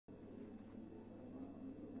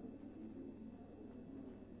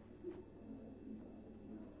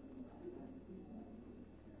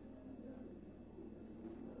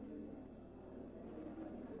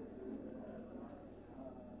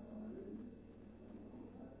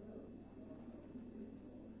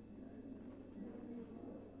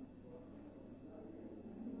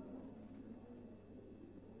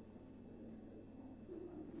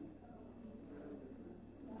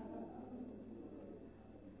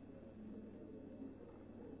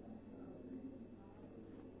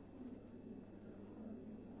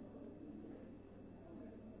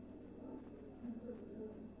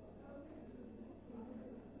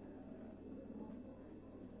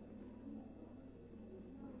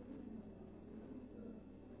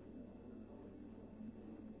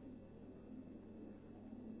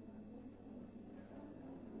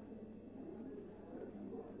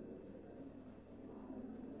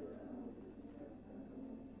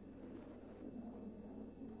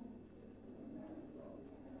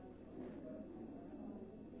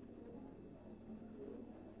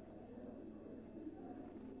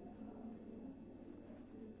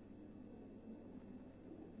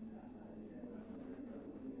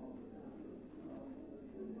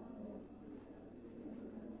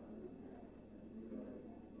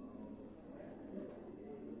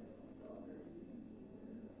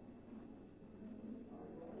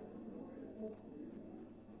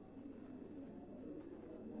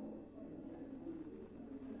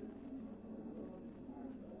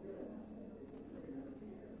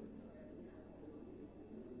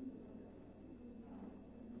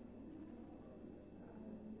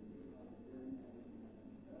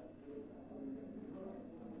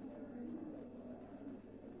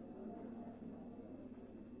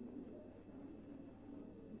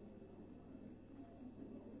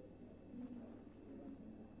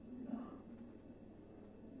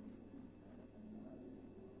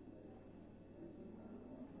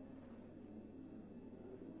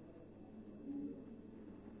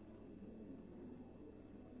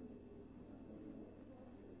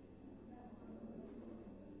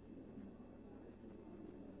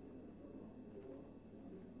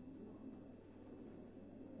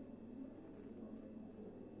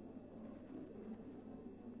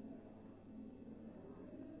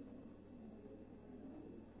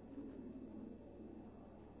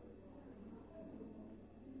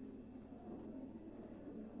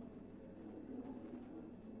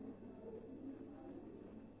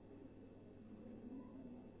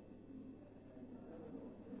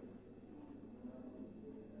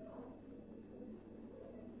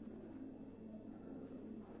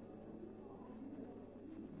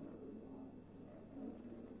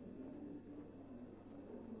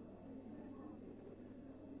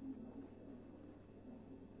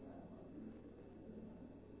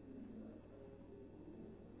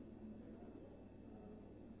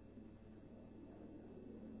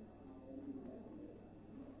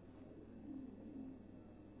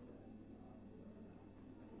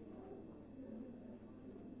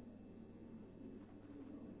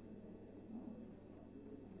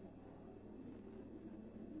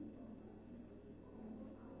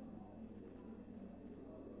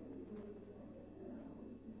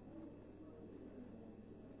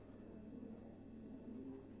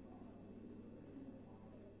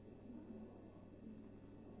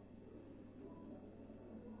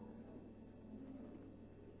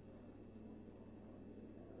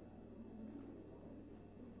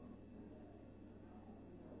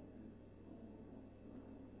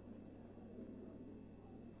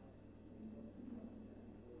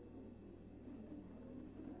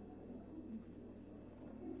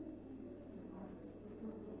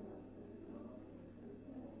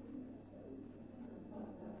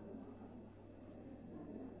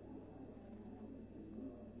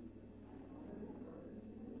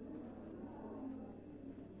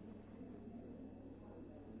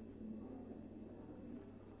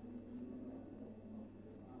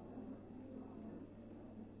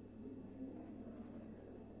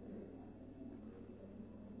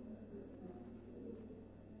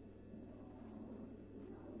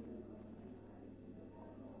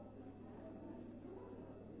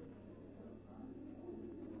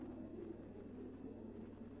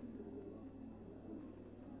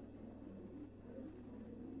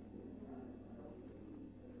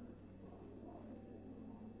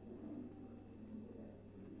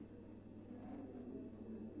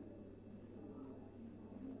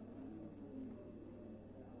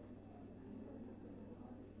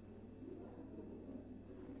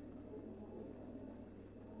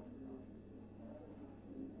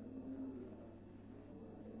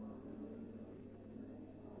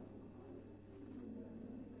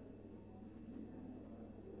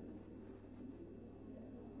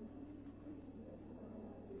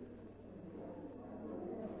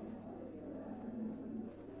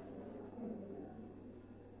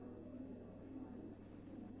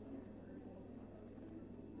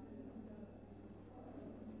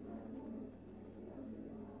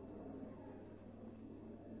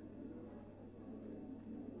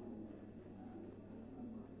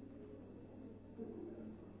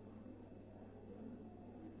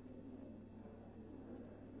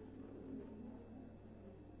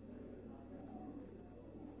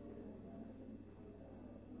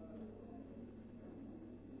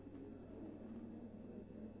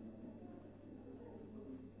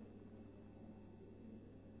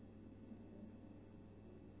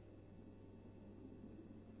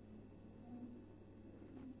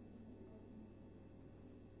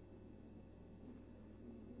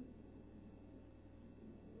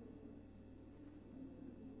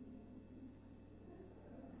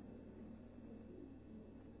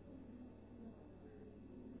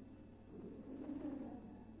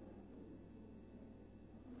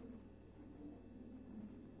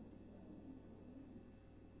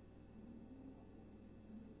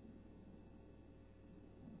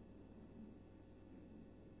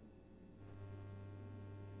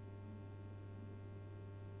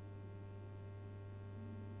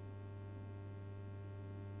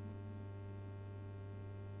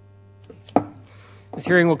This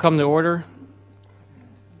hearing will come to order.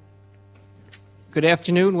 Good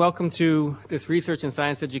afternoon. Welcome to this Research and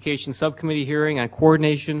Science Education Subcommittee hearing on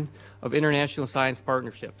coordination of international science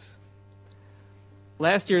partnerships.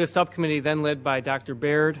 Last year, the subcommittee, then led by Dr.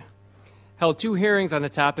 Baird, held two hearings on the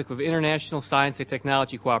topic of international science and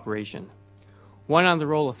technology cooperation, one on the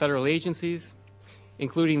role of federal agencies,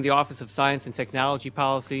 including the Office of Science and Technology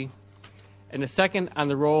Policy, and the second on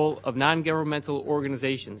the role of non-governmental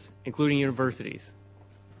organizations, including universities.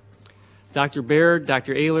 Dr. Baird,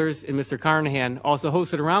 Dr. Ehlers, and Mr. Carnahan also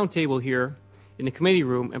hosted a roundtable here in the committee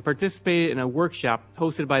room and participated in a workshop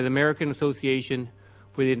hosted by the American Association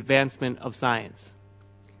for the Advancement of Science.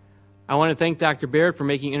 I want to thank Dr. Baird for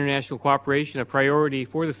making international cooperation a priority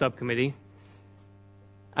for the subcommittee.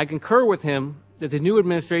 I concur with him that the new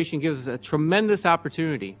administration gives us a tremendous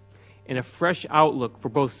opportunity and a fresh outlook for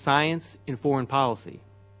both science and foreign policy.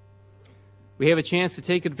 We have a chance to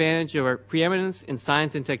take advantage of our preeminence in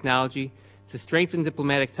science and technology to strengthen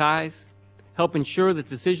diplomatic ties, help ensure that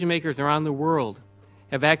decision makers around the world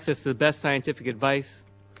have access to the best scientific advice,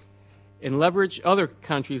 and leverage other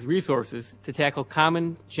countries' resources to tackle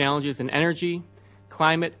common challenges in energy,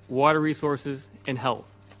 climate, water resources, and health.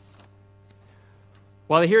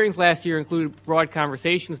 While the hearings last year included broad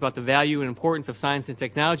conversations about the value and importance of science and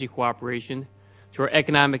technology cooperation to our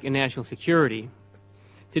economic and national security,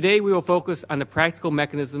 today we will focus on the practical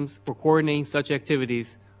mechanisms for coordinating such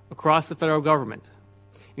activities across the federal government,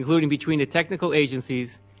 including between the technical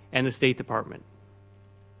agencies and the State Department.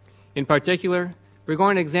 In particular, we're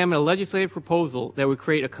going to examine a legislative proposal that would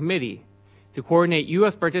create a committee to coordinate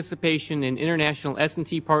U.S. participation in international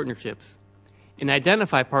S&T partnerships and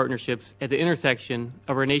identify partnerships at the intersection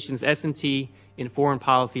of our nation's S&T and foreign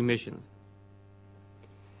policy missions.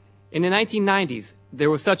 In the 1990s, there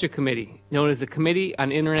was such a committee, known as the Committee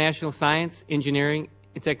on International Science, Engineering,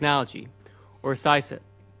 and Technology, or CISET.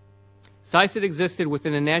 CISET existed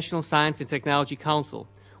within the National Science and Technology Council,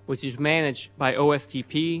 which is managed by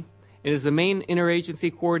OSTP and is the main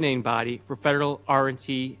interagency coordinating body for federal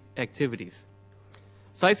R&T activities.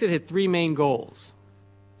 CISET had three main goals.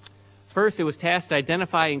 First, it was tasked to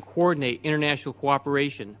identify and coordinate international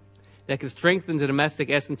cooperation that could strengthen the domestic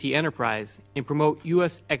S&T enterprise and promote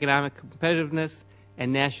U.S. economic competitiveness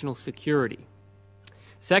and national security.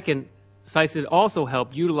 Second, CISET also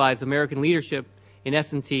helped utilize American leadership in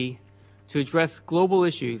S&T to address global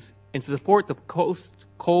issues and to support the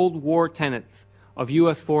post-Cold War tenets of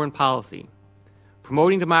U.S. foreign policy,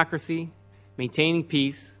 promoting democracy, maintaining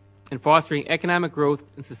peace, and fostering economic growth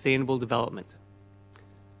and sustainable development.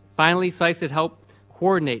 Finally, CISET helped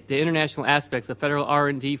coordinate the international aspects of federal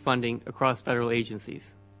R&D funding across federal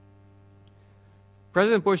agencies.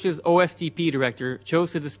 President Bush's OSTP director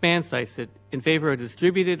chose to disband CISET in favor of a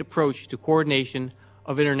distributed approach to coordination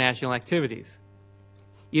of international activities,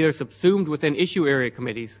 either subsumed within issue area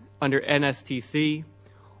committees under NSTC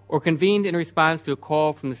or convened in response to a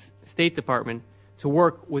call from the State Department to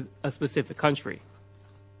work with a specific country.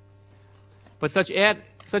 But such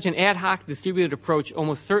an ad hoc distributed approach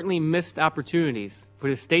almost certainly missed opportunities for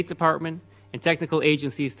the State Department and technical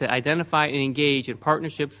agencies to identify and engage in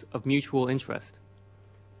partnerships of mutual interest.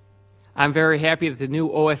 I'm very happy that the new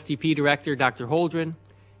OSTP director, Dr. Holdren,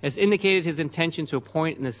 has indicated his intention to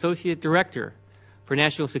appoint an associate director for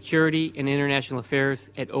National Security and International Affairs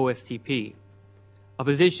at OSTP, a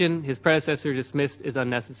position his predecessor dismissed as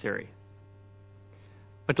unnecessary.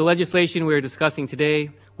 But the legislation we are discussing today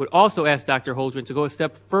would also ask Dr. Holdren to go a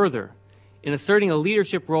step further in asserting a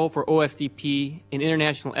leadership role for OSTP in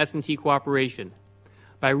international S&T cooperation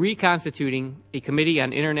by reconstituting a Committee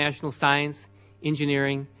on International Science,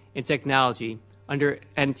 Engineering, and Technology under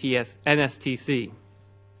NSTC.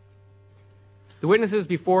 The witnesses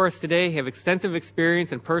before us today have extensive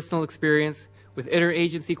experience and personal experience with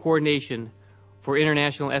interagency coordination for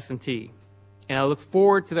international S&T, and I look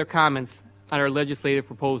forward to their comments on our legislative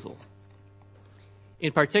proposal.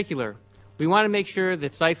 In particular, we want to make sure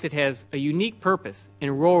that CISET has a unique purpose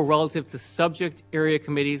and role relative to subject area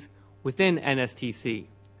committees within NSTC,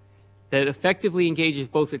 that it effectively engages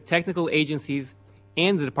both the technical agencies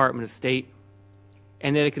and the Department of State,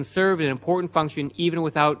 and that it can serve an important function even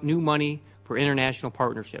without new money for international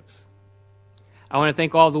partnerships. I want to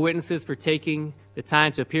thank all the witnesses for taking the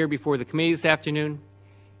time to appear before the committee this afternoon,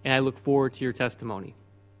 and I look forward to your testimony.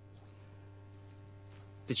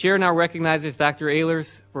 The chair now recognizes Dr.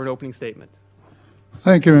 Ehlers for an opening statement.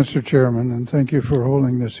 Thank you, Mr. Chairman, and thank you for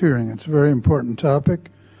holding this hearing. It's a very important topic.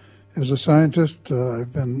 As a scientist,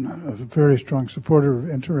 I've been a very strong supporter of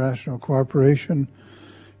international cooperation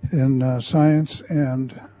in science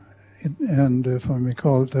and if I may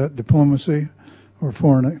call it that, diplomacy or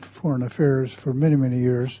foreign affairs for many, many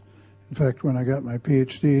years. In fact, when I got my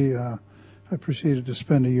PhD, I proceeded to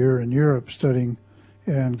spend a year in Europe studying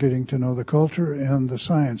and getting to know the culture and the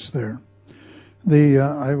science there.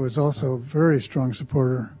 I was also a very strong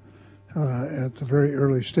supporter at the very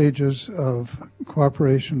early stages of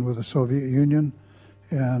cooperation with the Soviet Union,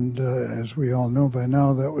 and as we all know by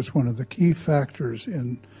now, that was one of the key factors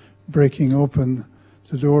in breaking open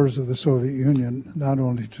the doors of the Soviet Union, not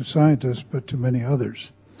only to scientists, but to many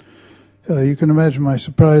others. You can imagine my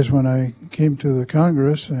surprise when I came to the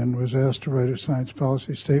Congress and was asked to write a science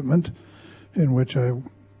policy statement in which I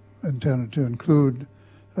intended to include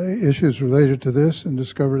issues related to this, and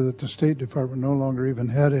discovered that the State Department no longer even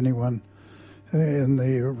had anyone in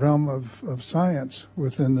the realm of science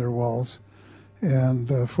within their walls.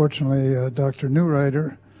 And fortunately, Dr.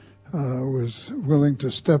 Neureiter was willing to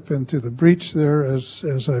step into the breach there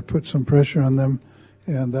as I put some pressure on them,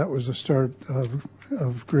 and that was the start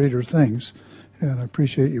of greater things. And I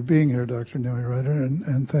appreciate you being here, Dr. Neureiter,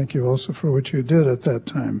 and thank you also for what you did at that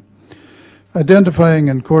time. Identifying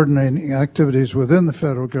and coordinating activities within the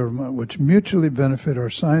federal government which mutually benefit our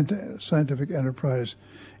scientific enterprise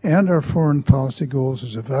and our foreign policy goals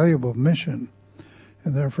is a valuable mission,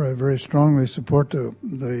 and therefore I very strongly support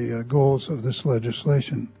the goals of this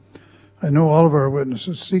legislation. I know all of our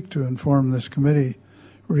witnesses seek to inform this committee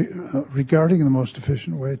regarding the most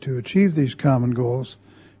efficient way to achieve these common goals,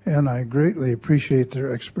 and I greatly appreciate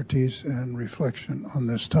their expertise and reflection on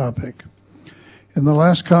this topic. In the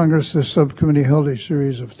last Congress, this subcommittee held a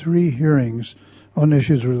series of 3 hearings on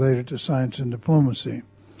issues related to science and diplomacy,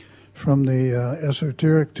 from the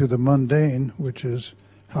esoteric to the mundane, which is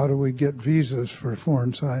how do we get visas for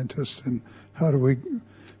foreign scientists, and how do we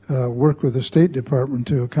work with the State Department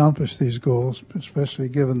to accomplish these goals, especially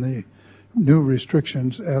given the new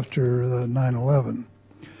restrictions after 9/11.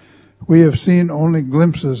 We have seen only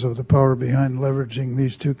glimpses of the power behind leveraging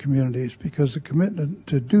these 2 communities because the commitment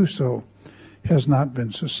to do so has not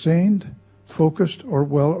been sustained, focused, or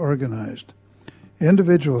well organized.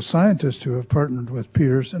 Individual scientists who have partnered with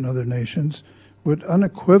peers in other nations would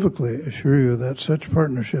unequivocally assure you that such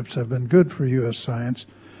partnerships have been good for U.S. science,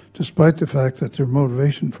 despite the fact that their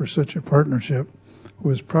motivation for such a partnership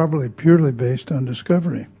was probably purely based on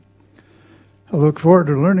discovery. I look forward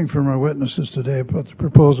to learning from our witnesses today about the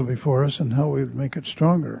proposal before us and how we would make it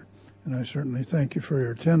stronger, and I certainly thank you for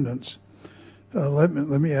your attendance. Let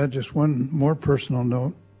me add just one more personal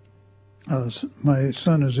note. My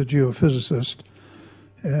son is a geophysicist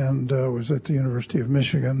and was at the University of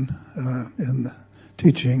Michigan in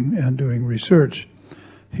teaching and doing research.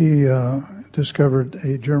 He discovered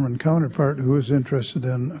a German counterpart who was interested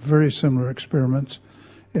in very similar experiments,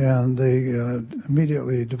 and they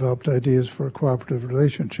immediately developed ideas for a cooperative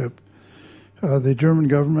relationship. The German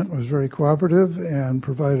government was very cooperative and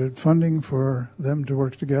provided funding for them to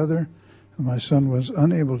work together. My son was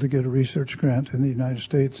unable to get a research grant in the United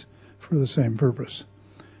States for the same purpose.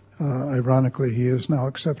 Ironically, he has now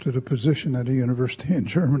accepted a position at a university in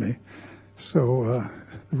Germany. So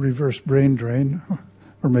the reverse brain drain,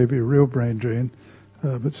 or maybe a real brain drain,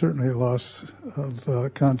 but certainly a loss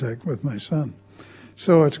of contact with my son.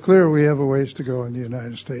 So it's clear we have a ways to go in the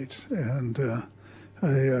United States, and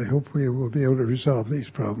I hope we will be able to resolve these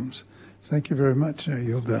problems. Thank you very much. I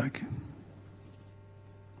yield back.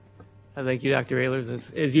 Thank you, Dr.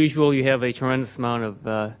 Ehlers. As usual, you have a tremendous amount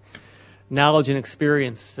of knowledge and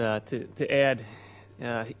experience to add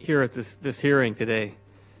here at this hearing today.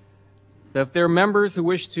 So if there are members who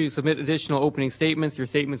wish to submit additional opening statements, your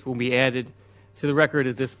statements will be added to the record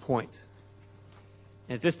at this point.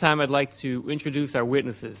 And at this time, I'd like to introduce our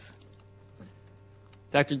witnesses.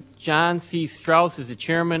 Dr. John C. Strauss is the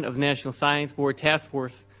chairman of the National Science Board Task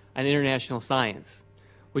Force on International Science,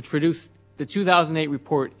 which produced the 2008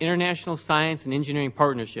 report, International Science and Engineering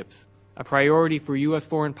Partnerships, a priority for U.S.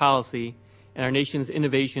 foreign policy and our nation's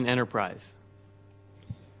innovation enterprise.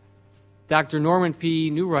 Dr. Norman P.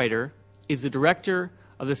 Neureiter is the director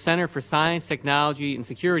of the Center for Science, Technology, and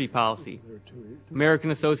Security Policy, American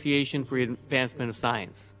Association for the Advancement of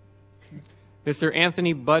Science. Mr.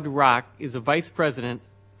 Anthony Bud Rock is the vice president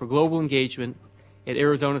for global engagement at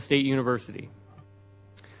Arizona State University.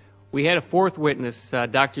 We had a 4th witness,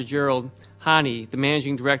 Dr. Gerald Hane, the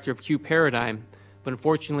managing director of Q Paradigm, but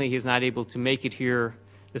unfortunately he is not able to make it here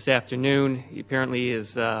this afternoon. He apparently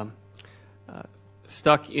is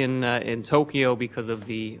stuck in Tokyo because of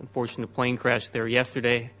the unfortunate plane crash there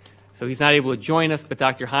yesterday. So he's not able to join us, but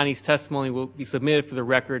Dr. Hane's testimony will be submitted for the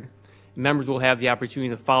record. Members will have the opportunity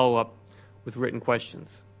to follow up with written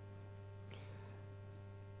questions.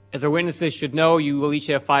 As our witnesses should know, you will each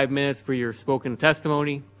have 5 minutes for your spoken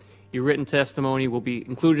testimony. Your written testimony will be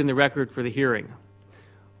included in the record for the hearing.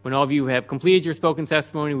 When all of you have completed your spoken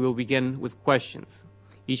testimony, we will begin with questions.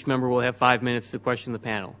 Each member will have 5 minutes to question the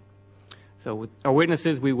panel. So with our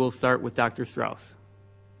witnesses, we will start with Dr. Strauss.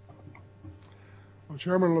 Well,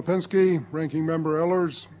 Chairman Lipinski, Ranking Member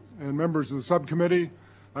Ehlers, and members of the subcommittee,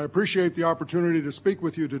 I appreciate the opportunity to speak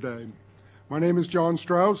with you today. My name is John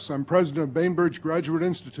Strauss. I'm president of Bainbridge Graduate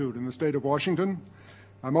Institute in the state of Washington.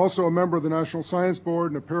 I'm also a member of the National Science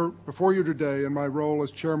Board and appear before you today in my role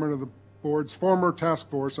as chairman of the board's former task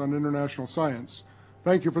force on international science.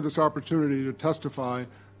 Thank you for this opportunity to testify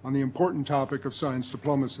on the important topic of science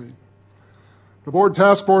diplomacy. The Board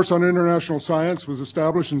Task Force on International Science was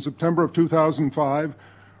established in September of 2005,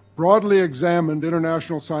 broadly examined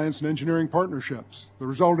international science and engineering partnerships. The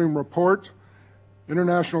resulting report,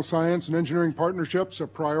 International Science and Engineering Partnerships, a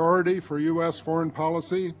Priority for U.S. Foreign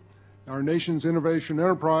Policy, Our Nation's Innovation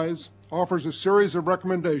Enterprise, offers a series of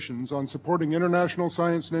recommendations on supporting international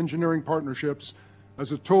science and engineering partnerships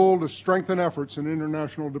as a tool to strengthen efforts in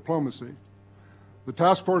international diplomacy. The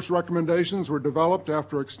task force recommendations were developed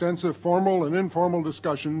after extensive formal and informal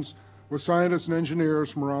discussions with scientists and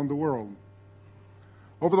engineers from around the world.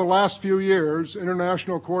 Over the last few years,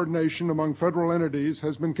 international coordination among federal entities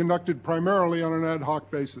has been conducted primarily on an ad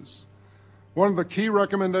hoc basis. One of the key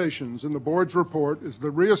recommendations in the board's report is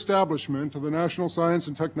the reestablishment of the National Science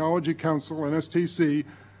and Technology Council, NSTC,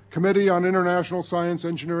 Committee on International Science,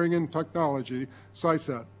 Engineering, and Technology,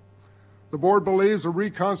 CISET. The board believes a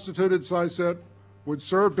reconstituted CISET would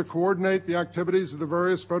serve to coordinate the activities of the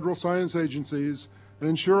various federal science agencies and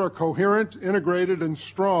ensure a coherent, integrated, and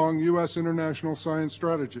strong U.S. international science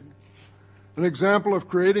strategy. An example of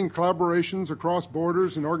creating collaborations across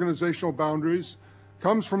borders and organizational boundaries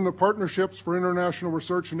comes from the Partnerships for International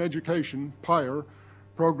Research and Education, PIRE,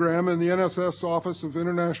 program in the NSF's Office of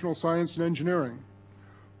International Science and Engineering.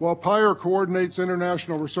 While PIRE coordinates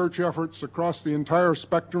international research efforts across the entire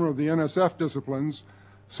spectrum of the NSF disciplines,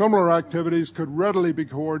 similar activities could readily be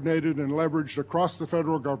coordinated and leveraged across the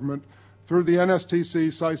federal government through the NSTC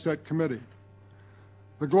CISET Committee.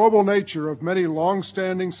 The global nature of many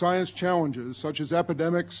long-standing science challenges, such as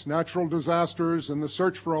epidemics, natural disasters, and the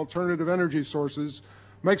search for alternative energy sources,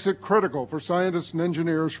 makes it critical for scientists and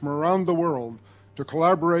engineers from around the world to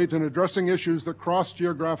collaborate in addressing issues that cross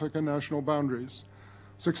geographic and national boundaries.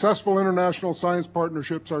 Successful international science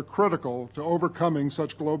partnerships are critical to overcoming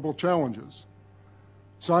such global challenges.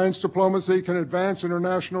 Science diplomacy can advance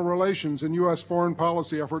international relations in U.S. foreign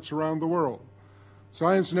policy efforts around the world.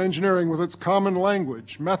 Science and engineering, with its common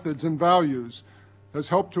language, methods, and values, has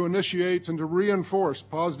helped to initiate and to reinforce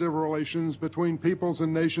positive relations between peoples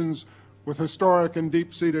and nations with historic and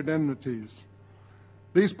deep-seated enmities.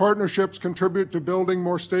 These partnerships contribute to building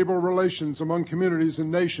more stable relations among communities and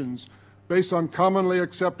nations based on commonly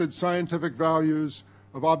accepted scientific values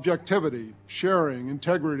of objectivity, sharing,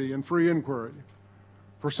 integrity, and free inquiry.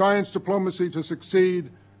 For science diplomacy to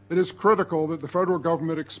succeed, it is critical that the federal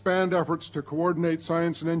government expand efforts to coordinate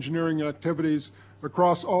science and engineering activities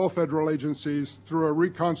across all federal agencies through a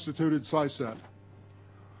reconstituted CISET.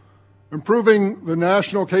 Improving the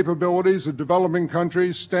national capabilities of developing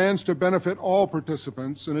countries stands to benefit all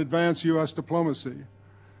participants and advance U.S. diplomacy.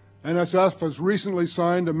 NSF has recently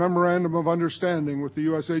signed a memorandum of understanding with the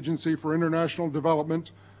U.S. Agency for International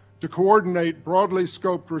Development to coordinate broadly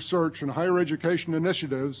scoped research and higher education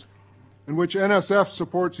initiatives in which NSF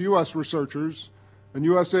supports U.S. researchers and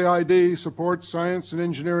USAID supports science and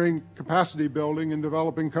engineering capacity building in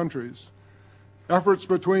developing countries. Efforts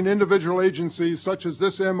between individual agencies such as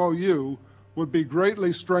this MOU would be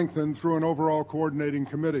greatly strengthened through an overall coordinating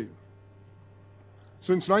committee.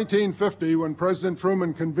 Since 1950, when President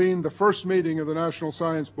Truman convened the first meeting of the National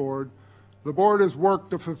Science Board, the board has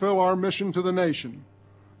worked to fulfill our mission to the nation,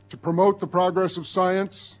 to promote the progress of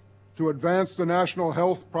science, to advance the national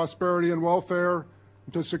health, prosperity, and welfare,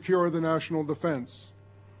 and to secure the national defense.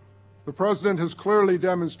 The President has clearly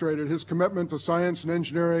demonstrated his commitment to science and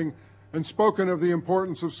engineering and spoken of the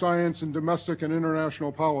importance of science in domestic and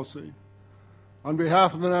international policy. On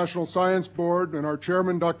behalf of the National Science Board and our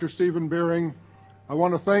chairman, Dr. Stephen Beering, I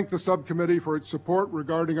want to thank the subcommittee for its support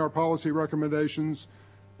regarding our policy recommendations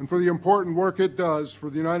and for the important work it does for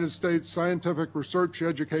the United States scientific research,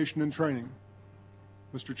 education, and training.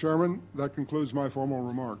 Mr. Chairman, that concludes my formal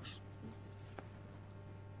remarks.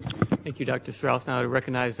 Thank you, Dr. Strauss. Now I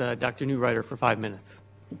recognize Dr. Neureiter for 5 minutes.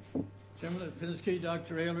 Chairman Lipinski,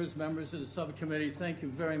 Dr. Ehlers, members of the subcommittee, thank you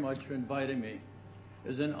very much for inviting me.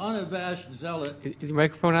 As an unabashed zealot... Is your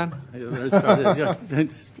microphone on?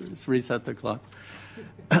 Let's reset the clock.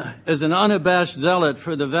 As an unabashed zealot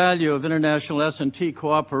for the value of international S&T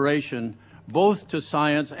cooperation, both to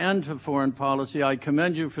science and to foreign policy. I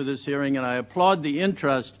commend you for this hearing, and I applaud the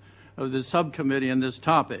interest of the subcommittee in this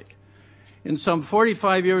topic. In some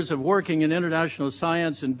 45 years of working in international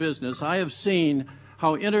science and business, I have seen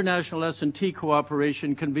how international S&T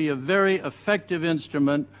cooperation can be a very effective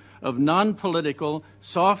instrument of non-political,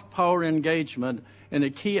 soft power engagement and a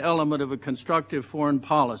key element of a constructive foreign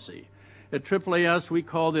policy. At AAAS, we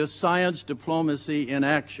call this science diplomacy in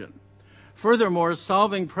action. Furthermore,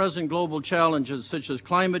 solving present global challenges such as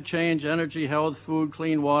climate change, energy, health, food,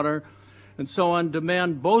 clean water, and so on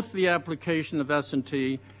demand both the application of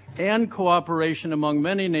S&T and cooperation among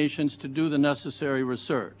many nations to do the necessary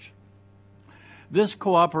research. This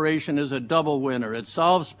cooperation is a double winner. It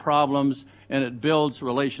solves problems and it builds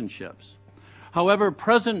relationships. However,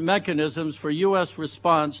 present mechanisms for U.S.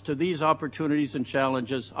 response to these opportunities and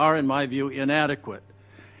challenges are, in my view, inadequate.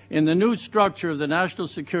 In the new structure of the National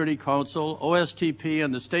Security Council, OSTP,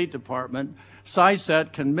 and the State Department,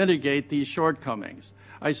 SciSet can mitigate these shortcomings.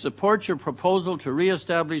 I support your proposal to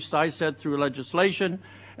reestablish SciSet through legislation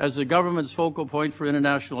as the government's focal point for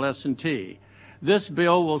international S&T. This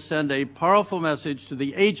bill will send a powerful message to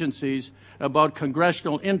the agencies about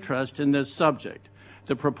congressional interest in this subject.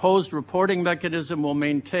 The proposed reporting mechanism will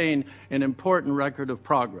maintain an important record of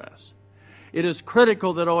progress. It is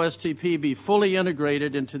critical that OSTP be fully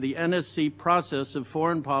integrated into the NSC process of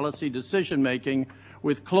foreign policy decision-making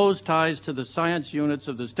with close ties to the science units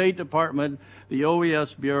of the State Department, the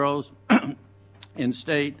OES bureaus in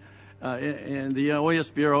state, and the OES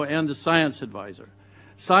Bureau and the Science Advisor.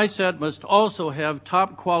 SciSet must also have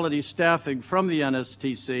top quality staffing from the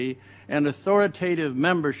NSTC and authoritative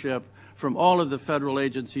membership from all of the federal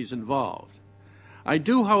agencies involved. I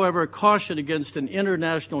do, however, caution against an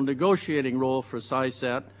international negotiating role for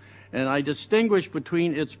SciSet, and I distinguish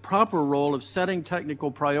between its proper role of setting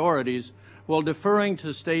technical priorities while deferring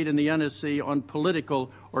to state and the NSC on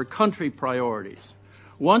political or country priorities.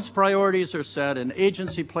 Once priorities are set and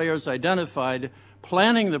agency players identified,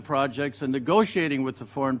 planning the projects and negotiating with the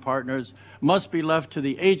foreign partners must be left to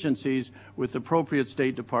the agencies with appropriate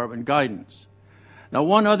State Department guidance. Now,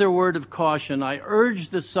 one other word of caution. I urge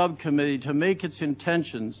the subcommittee to make its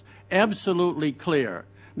intentions absolutely clear,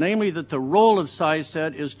 namely that the role of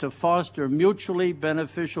SciSet is to foster mutually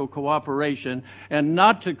beneficial cooperation and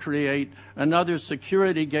not to create another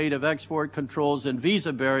security gate of export controls and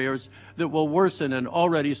visa barriers that will worsen an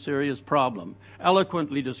already serious problem,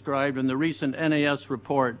 eloquently described in the recent NAS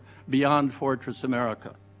report, Beyond Fortress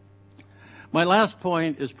America. My last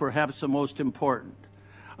point is perhaps the most important.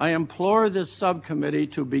 I implore this subcommittee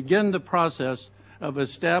to begin the process of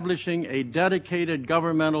establishing a dedicated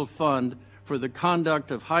governmental fund for the conduct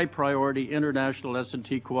of high-priority international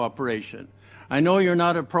S&T cooperation. I know you're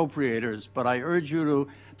not appropriators, but I urge you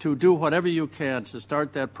to do whatever you can to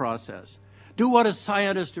start that process. Do what a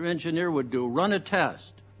scientist or engineer would do. Run a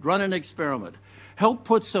test. Run an experiment. Help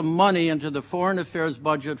put some money into the foreign affairs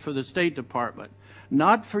budget for the State Department,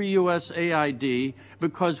 not for USAID,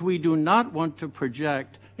 because we do not want to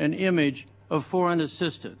project an image of foreign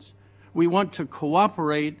assistance. We want to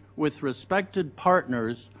cooperate with respected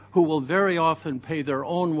partners who will very often pay their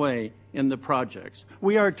own way in the projects.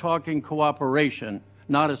 We are talking cooperation,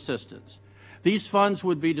 not assistance. These funds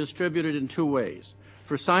would be distributed in two ways.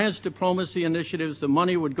 For science diplomacy initiatives, the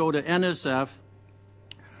money would go to NSF,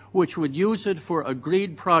 which would use it for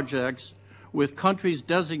agreed projects with countries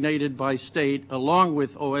designated by state, along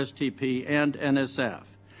with OSTP and NSF.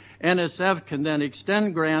 NSF can then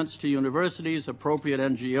extend grants to universities, appropriate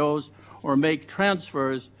NGOs, or make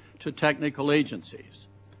transfers to technical agencies.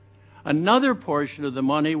 Another portion of the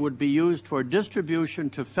money would be used for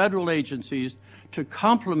distribution to federal agencies to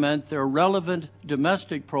complement their relevant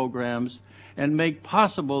domestic programs and make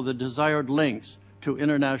possible the desired links to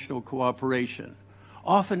international cooperation.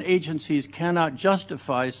 Often agencies cannot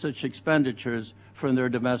justify such expenditures from their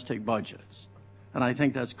domestic budgets, and I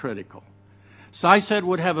think that's critical. SciSet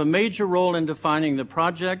would have a major role in defining the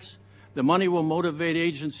projects. The money will motivate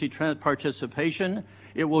agency participation.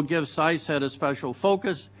 It will give SciSet a special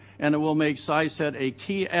focus, and it will make SciSet a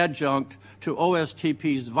key adjunct to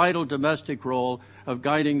OSTP's vital domestic role of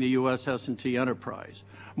guiding the U.S. S&T enterprise.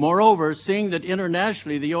 Moreover, seeing that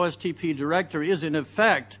internationally the OSTP director is in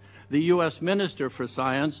effect the U.S. Minister for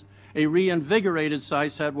Science, a reinvigorated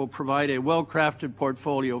SciSet will provide a well-crafted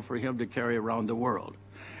portfolio for him to carry around the world.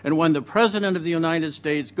 And when the President of the United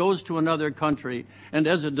States goes to another country and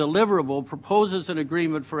as a deliverable proposes an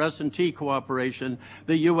agreement for S&T cooperation,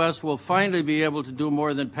 the U.S. will finally be able to do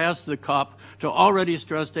more than pass the cup to already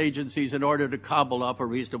stressed agencies in order to cobble up a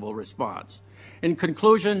reasonable response. In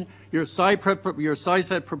conclusion, your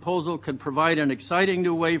SciSet proposal can provide an exciting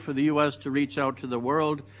new way for the U.S. to reach out to the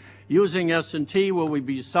world. Using S&T,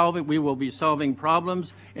 we will be solving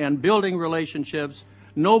problems and building relationships,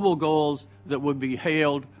 noble goals that would be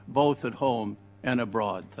hailed both at home and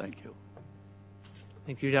abroad. Thank you.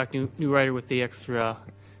 Thank you, Dr. Neureiter, with the extra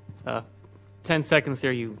 10 seconds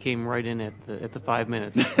there. You came right in at the 5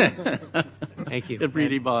 minutes. Thank you. It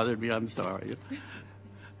really bothered me. I'm sorry.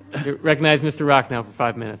 Recognize Mr. Rock now for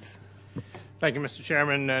 5 minutes. Thank you, Mr.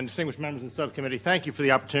 Chairman and distinguished members of the subcommittee. Thank you for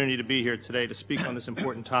the opportunity to be here today to speak on this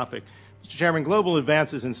important topic. Mr. Chairman, global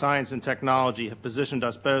advances in science and technology have positioned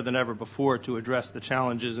us better than ever before to address the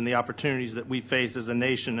challenges and the opportunities that we face as a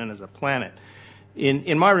nation and as a planet.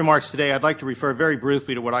 In my remarks today, I'd like to refer very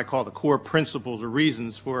briefly to what I call the core principles or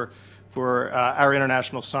reasons for our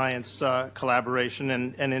international science collaboration,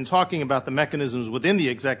 and in talking about the mechanisms within the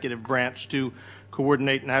executive branch to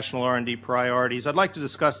coordinate national R&D priorities, I'd like to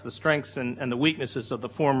discuss the strengths and the weaknesses of the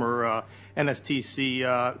former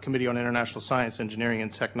NSTC Committee on International Science, Engineering,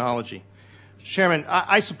 and Technology. Mr. Chairman,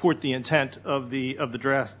 I support the intent of the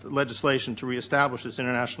draft legislation to reestablish this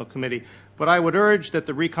international committee, but I would urge that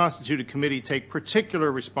the reconstituted committee take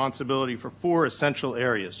particular responsibility for 4 essential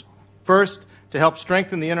areas. First, to help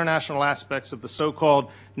strengthen the international aspects of the so-called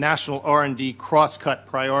national R&D cross-cut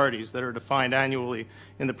priorities that are defined annually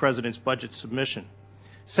in the President's budget submission.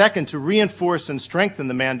 Second, to reinforce and strengthen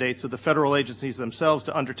the mandates of the federal agencies themselves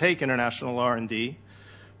to undertake international R&D.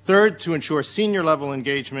 Third, to ensure senior-level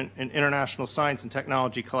engagement in international science and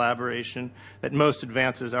technology collaboration that most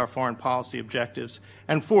advances our foreign policy objectives.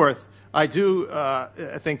 And fourth, I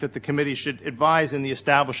think that the committee should advise in the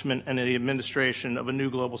establishment and the administration of a new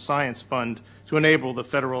global science fund to enable the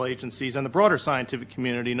federal agencies and the broader scientific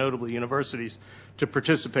community, notably universities, to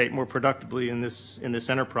participate more productively in this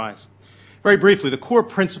enterprise. Very briefly, the core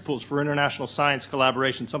principles for international science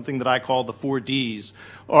collaboration, something that I call the 4 Ds,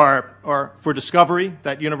 are for discovery,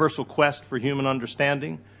 that universal quest for human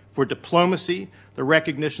understanding; for diplomacy, the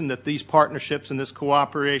recognition that these partnerships and this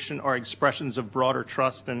cooperation are expressions of broader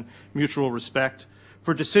trust and mutual respect;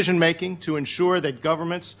 for decision-making, to ensure that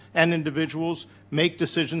governments and individuals make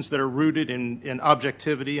decisions that are rooted in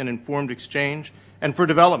objectivity and informed exchange; and for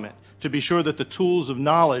development, to be sure that the tools of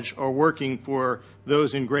knowledge are working for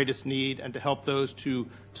those in greatest need and to help those to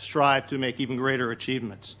strive to make even greater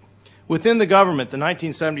achievements. Within the government, the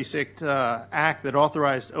 1976 Act that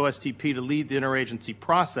authorized OSTP to lead the interagency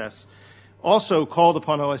process also called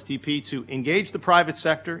upon OSTP to engage the private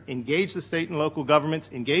sector, engage the state and local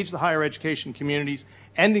governments, engage the higher education communities,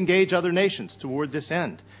 and engage other nations toward this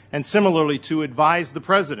end. And similarly, to advise the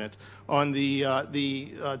President on the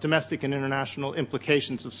domestic and international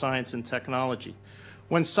implications of science and technology.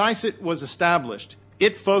 When SciSet was established,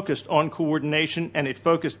 it focused on coordination, and it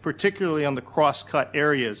focused particularly on the cross-cut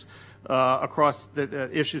areas across the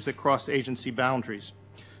issues that cross agency boundaries.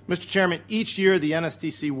 Mr. Chairman, each year the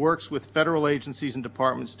NSTC works with federal agencies and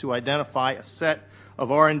departments to identify a set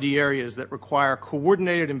of R&D areas that require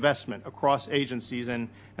coordinated investment across agencies and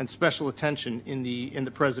special attention in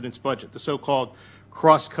the President's budget, the so-called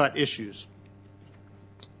cross-cut issues.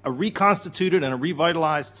 A reconstituted and a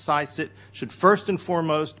revitalized SciSet should first and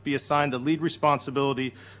foremost be assigned the lead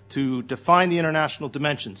responsibility to define the international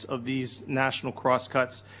dimensions of these national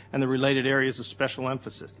crosscuts and the related areas of special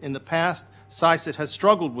emphasis. In the past, SciSet has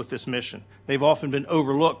struggled with this mission. They've often been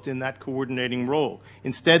overlooked in that coordinating role.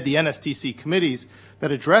 Instead, the NSTC committees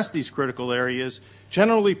that address these critical areas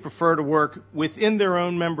generally prefer to work within their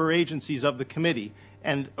own member agencies of the committee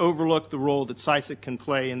and overlook the role that SciSet can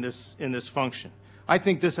play in this function. I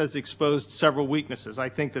think this has exposed several weaknesses. I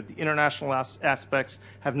think that the international aspects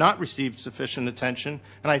have not received sufficient attention,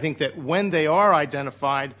 and I think that when they are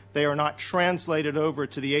identified, they are not translated over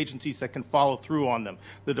to the agencies that can follow through on them,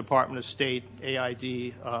 the Department of State,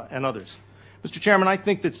 AID, and others. Mr. Chairman, I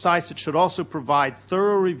think that SciSet should also provide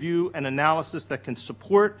thorough review and analysis that can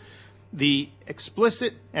support the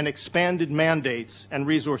explicit and expanded mandates and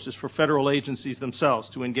resources for federal agencies themselves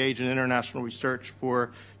to engage in international research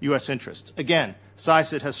for U.S. interests. Again,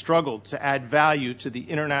 SciSet has struggled to add value to the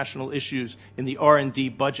international issues in the R&D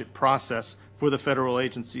budget process for the federal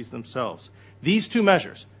agencies themselves. These 2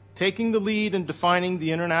 measures, taking the lead in defining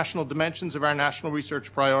the international dimensions of our national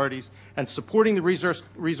research priorities and supporting the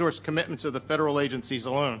resource commitments of the federal agencies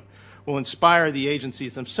alone, will inspire the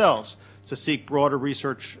agencies themselves to seek broader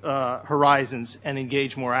research horizons and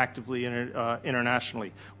engage more actively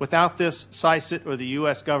internationally. Without this, SciSet or the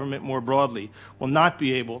U.S. government more broadly will not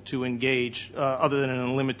be able to engage, other than in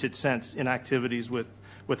a limited sense, in activities with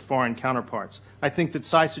with foreign counterparts. I think that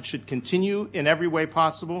SciSit should continue in every way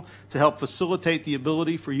possible to help facilitate the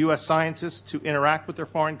ability for U.S. scientists to interact with their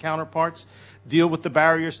foreign counterparts, deal with the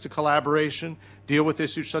barriers to collaboration, deal with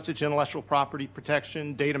issues such as intellectual property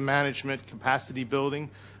protection, data management, capacity building.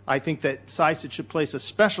 I think that SciSit should place a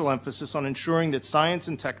special emphasis on ensuring that science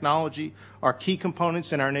and technology are key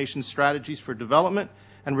components in our nation's strategies for development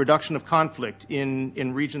and reduction of conflict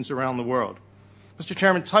in regions around the world. Mr.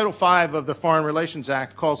 Chairman, Title V of the Foreign Relations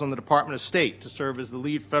Act calls on the Department of State to serve as the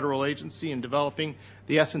lead federal agency in developing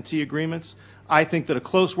the S&T agreements. I think that a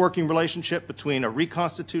close working relationship between a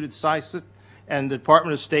reconstituted SciSit and the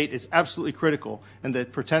Department of State is absolutely critical, and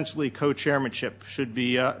that potentially co-chairmanship should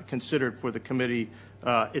be considered for the committee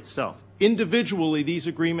itself. Individually, these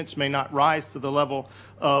agreements may not rise to the level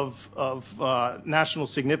of national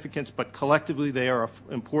significance, but collectively they are an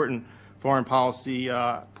important foreign policy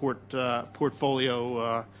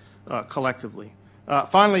portfolio collectively.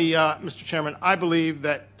 Finally, Mr. Chairman, I believe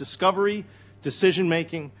that discovery,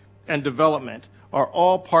 decision-making, and development are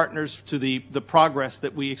all partners to the progress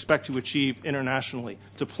that we expect to achieve internationally.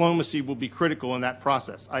 Diplomacy will be critical in that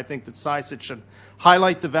process. I think that SciSit should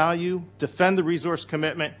highlight the value, defend the resource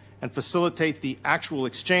commitment, and facilitate the actual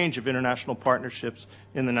exchange of international partnerships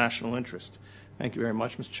in the national interest. Thank you very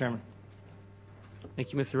much, Mr. Chairman.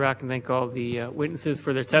 Thank you, Mr. Rock, and thank all the witnesses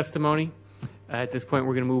for their testimony. At this point,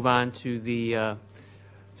 we're going to move on to the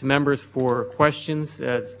to members for questions.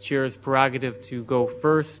 The chair's prerogative to go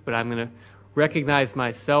first, but I'm going to recognize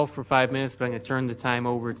myself for 5 minutes, but I'm going to turn the time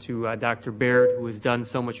over to Dr. Baird, who has done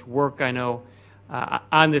so much work, I know,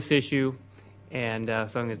 on this issue. And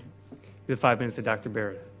so I'm going to give 5 minutes to Dr.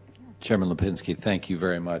 Baird. Chairman Lipinski, thank you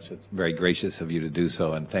very much. It's very gracious of you to do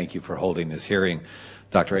so, and thank you for holding this hearing.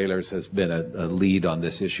 Dr. Ehlers has been a lead on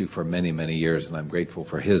this issue for many, many years, and I'm grateful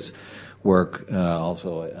for his work.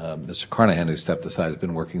 Mr. Carnahan, who stepped aside, has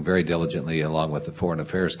been working very diligently along with the Foreign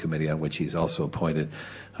Affairs Committee, on which he's also appointed.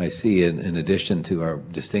 I see, in addition to our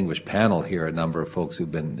distinguished panel here, a number of folks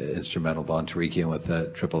who've been instrumental, Von Tarikian with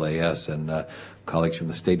AAAS and colleagues from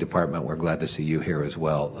the State Department. We're glad to see you here as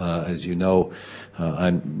well. As you know,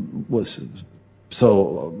 I was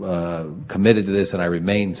so committed to this, and I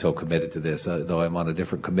remain so committed to this, though I'm on a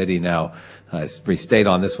different committee now. I stayed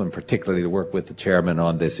on this one particularly to work with the chairman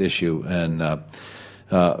on this issue, and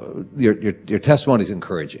your testimony is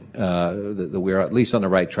encouraging. We're at least on the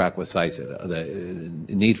right track with SciSit.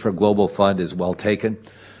 The need for a global fund is well taken.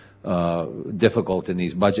 Difficult in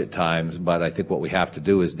these budget times, but I think what we have to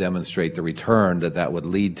do is demonstrate the return that would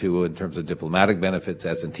lead to in terms of diplomatic benefits,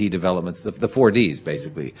 S&T developments, the 4Ds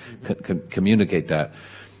basically, communicate that.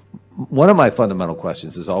 One of my fundamental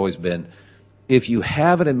questions has always been, if you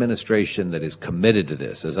have an administration that is committed to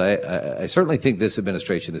this, as I certainly think this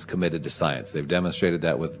administration is committed to science. They've demonstrated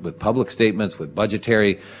that with public statements, with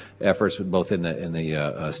budgetary efforts, both in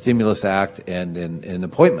the Stimulus Act and in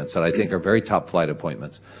appointments that I think are very top flight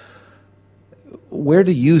appointments. Where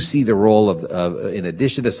do you see the role of in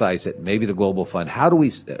addition to SciSit, maybe the Global Fund?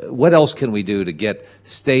 What else can we do to get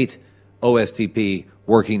state, OSTP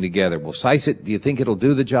working together? Will SciSit, do you think it'll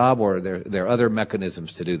do the job, or are there other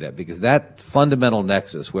mechanisms to do that? Because that fundamental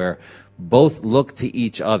nexus where both look to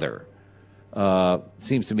each other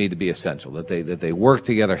seems to me to be essential, that they work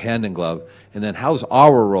together hand in glove. And then how's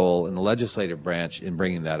our role in the legislative branch in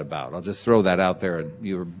bringing that about? I'll just throw that out there,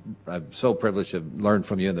 and I'm so privileged to have learned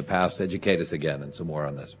from you in the past. Educate us again and some more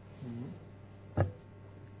on this. I'll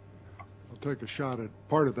take a shot at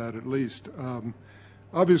part of that at least.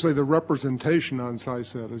 Obviously, the representation on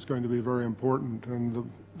SciSit is going to be very important,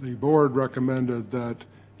 and the board recommended that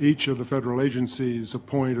each of the federal agencies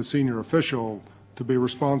appoint a senior official to be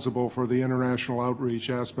responsible for the international outreach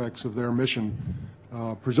aspects of their mission.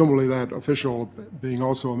 Presumably that official being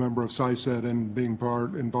also a member of SciSit and being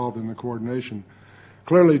involved in the coordination.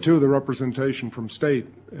 Clearly, too, the representation from state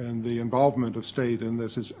and the involvement of state in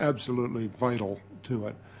this is absolutely vital to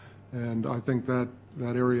it. And I think that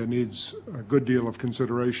area needs a good deal of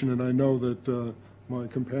consideration, and I know that my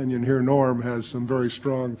companion here, Norm, has some very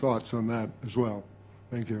strong thoughts on that as well.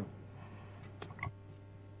 Thank you.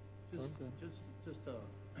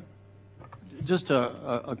 Just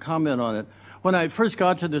a comment on it. When I first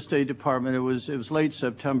got to the State Department, it was late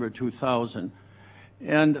September 2000,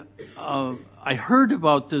 and I heard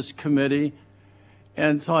about this committee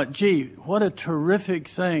and thought, gee, what a terrific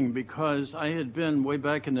thing, because I had been way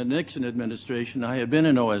back in the Nixon administration. I had been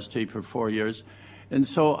in OST for 4 years, and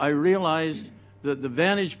so I realized that the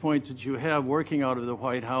vantage point that you have working out of the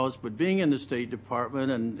White House, but being in the State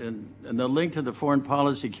Department and the link to the foreign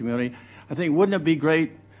policy community, I think, wouldn't it be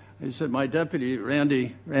great He said, my deputy,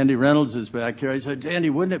 Randy Reynolds, is back here. I said,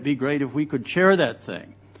 Andy, wouldn't it be great if we could chair that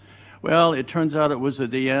thing? Well, it turns out it was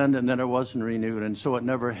at the end, and then it wasn't renewed, and so it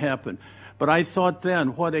never happened. But I thought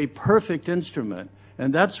then, what a perfect instrument,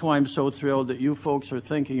 and that's why I'm so thrilled that you folks are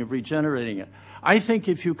thinking of regenerating it. I think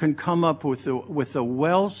if you can come up with a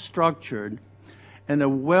well-structured and a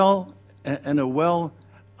well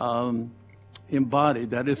embodied,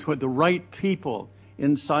 that is, with the right people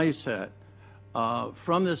in SciSet,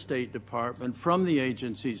 from the State Department, from the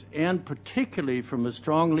agencies, and particularly from a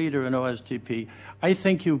strong leader in OSTP, I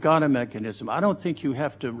think you've got a mechanism. I don't think you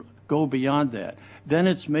have to go beyond that. Then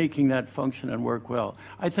it's making that function and work well.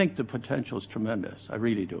 I think the potential is tremendous. I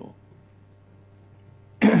really do.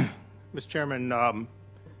 Mr. Chairman,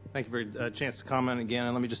 thank you for a chance to comment again,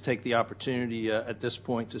 and let me just take the opportunity at this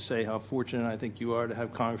point to say how fortunate I think you are to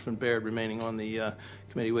have Congressman Baird remaining on the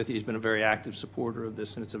committee with you. He's been a very active supporter of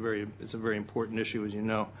this, and it's a very important issue, as you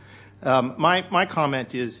know. My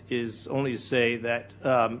comment is only to say that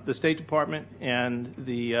the State Department and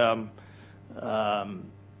the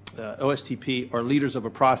OSTP are leaders of a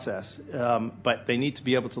process, but they need to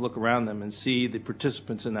be able to look around them and see the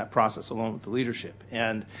participants in that process along with the leadership.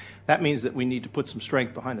 And that means that we need to put some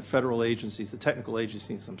strength behind the federal agencies, the technical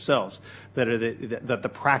agencies themselves, that are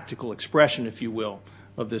the practical expression, if you will,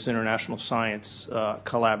 of this international science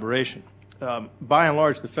collaboration. By and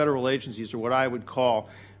large, the federal agencies are what I would call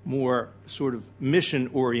more sort of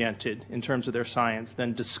mission-oriented in terms of their science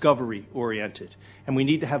than discovery-oriented. And we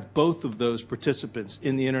need to have both of those participants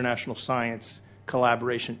in the international science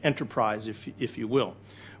collaboration enterprise, if you will.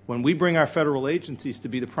 When we bring our federal agencies to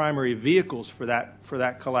be the primary vehicles for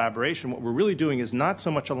that collaboration, what we're really doing is not so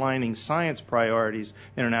much aligning science priorities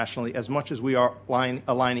internationally as much as we are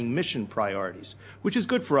aligning mission priorities, which is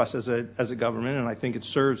good for us as a government, and I think it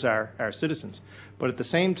serves our citizens. But at the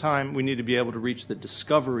same time, we need to be able to reach the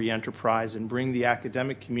discovery enterprise and bring the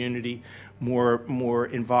academic community more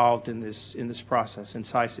involved in this process, and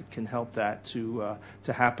SciSet can help that to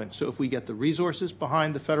happen. So if we get the resources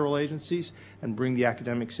behind the federal agencies and bring the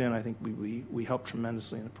academics in, I think we help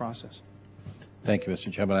tremendously in the process. Thank you,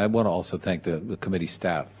 Mr. Chairman. I want to also thank the committee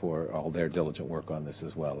staff for all their diligent work on this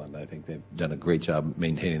as well, and I think they've done a great job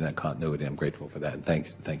maintaining that continuity. I'm grateful for that, and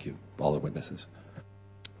thank you, all the witnesses.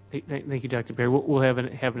 Thank you, Dr. Baird. We'll have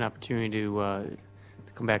an opportunity to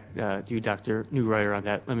come back to you, Dr. Neureiter, on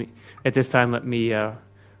that. At this time, let me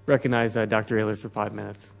recognize Dr. Ehlers for 5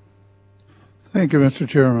 minutes. Thank you, Mr.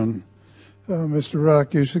 Chairman. Mr.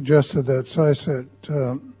 Rock, you suggested that SciSet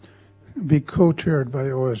be co-chaired by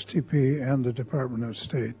OSTP and the Department of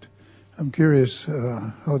State. I'm curious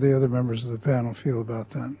how the other members of the panel feel about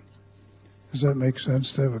that. Does that make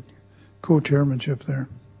sense to have a co-chairmanship there?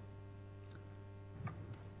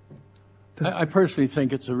 I personally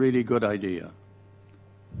think it's a really good idea.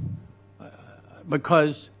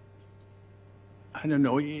 Because, I don't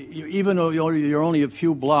know, even though you're only a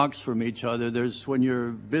few blocks from each other, when you're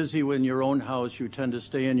busy in your own house, you tend to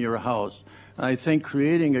stay in your house. And I think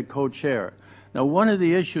creating a co-chair. Now, one of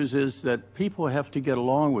the issues is that people have to get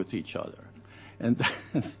along with each other. And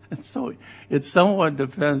so it somewhat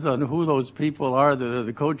depends on who those people are that are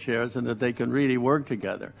the co-chairs and that they can really work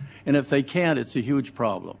together. And if they can't, it's a huge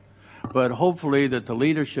problem. But hopefully that the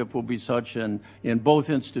leadership will be such in both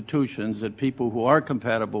institutions that people who are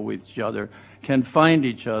compatible with each other can find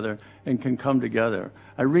each other and can come together.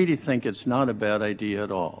 I really think it's not a bad idea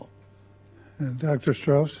at all. And Dr.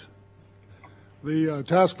 Strauss? The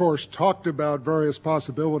task force talked about various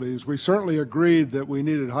possibilities. We certainly agreed that we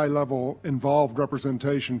needed high-level involved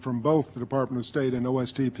representation from both the Department of State and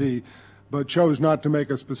OSTP, but chose not to make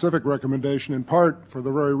a specific recommendation, in part for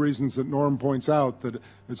the very reasons that Norm points out, that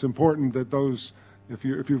it's important that those, if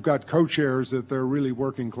you've got co-chairs, that they're really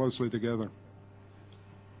working closely together.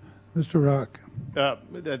 Mr. Rock.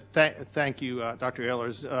 Thank you, Dr.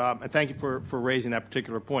 Ehlers, and thank you for raising that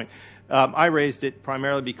particular point. I raised it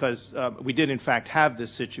primarily because we did, in fact, have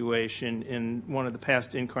this situation in one of the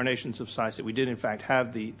past incarnations of SciSet. We did, in fact,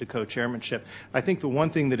 have the co-chairmanship. I think the one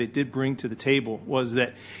thing that it did bring to the table was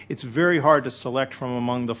that it's very hard to select from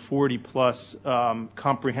among the 40-plus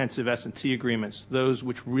comprehensive S&T agreements, those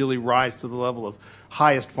which really rise to the level of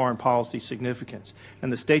highest foreign policy significance.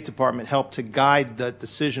 And the State Department helped to guide the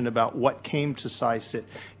decision about what came to SciSet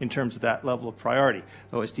in terms of that level of priority.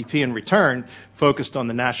 OSTP, in return, focused on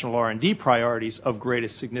the national R&D priorities of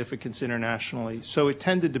greatest significance internationally. So it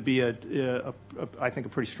tended to be, I think, a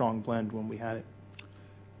pretty strong blend when we had it.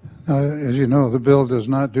 Now, as you know, the bill does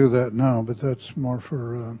not do that now, but that's more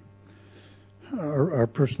for our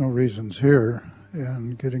personal reasons here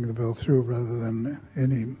and getting the bill through rather than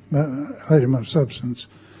any item of substance.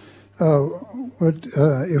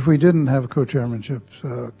 If we didn't have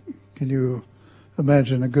co-chairmanships, can you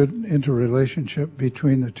imagine a good interrelationship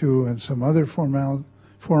between the two and some other formal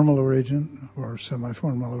arrangement or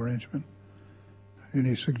semi-formal arrangement?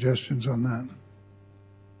 Any suggestions on that?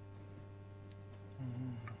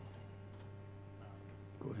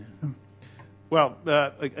 Go ahead. Well,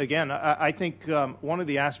 again, I think one of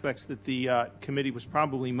the aspects that the committee was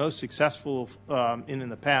probably most successful in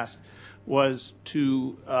the past was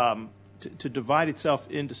to divide itself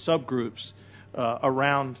into subgroups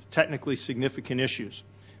around technically significant issues.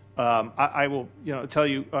 I will, tell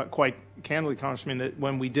you quite candidly, Congressman, that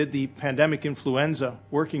when we did the pandemic influenza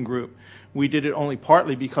working group, we did it only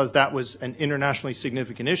partly because that was an internationally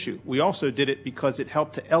significant issue. We also did it because it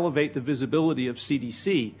helped to elevate the visibility of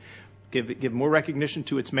CDC, give more recognition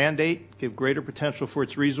to its mandate, give greater potential for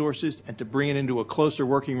its resources, and to bring it into a closer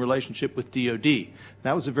working relationship with DOD.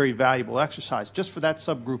 That was a very valuable exercise just for that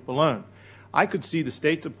subgroup alone. I could see the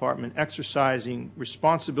State Department exercising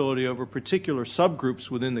responsibility over particular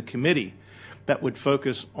subgroups within the committee that would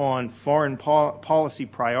focus on foreign policy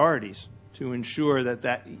priorities to ensure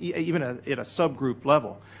that even at a subgroup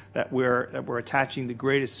level, that we're attaching the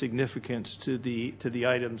greatest significance to the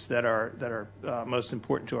items that are most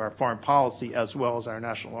important to our foreign policy as well as our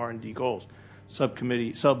national R&D goals.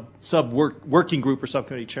 Working group or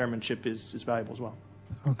subcommittee chairmanship is valuable as well.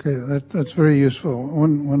 Okay, that's very useful.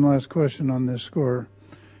 One last question on this score.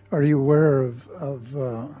 Are you aware of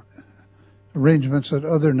arrangements that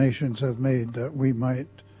other nations have made that we might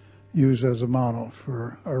use as a model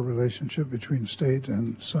for our relationship between state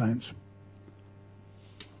and science?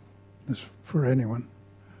 This for anyone.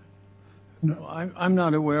 No. I'm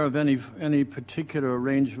not aware of any particular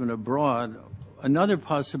arrangement abroad. Another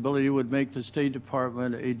possibility would make the State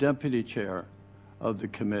Department a deputy chair of the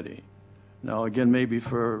committee. Now, again, maybe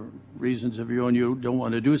for reasons of your own, you don't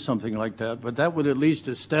want to do something like that, but that would at least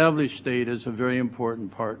establish state as a very important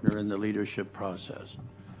partner in the leadership process.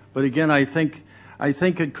 But again, I think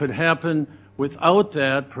it could happen without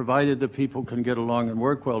that, provided the people can get along and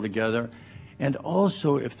work well together. And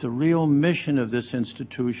also, if the real mission of this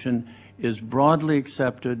institution is broadly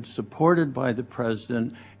accepted, supported by the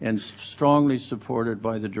President, and strongly supported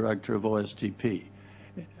by the Director of OSTP.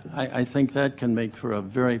 I think that can make for a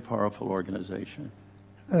very powerful organization.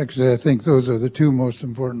 Actually, I think those are the two most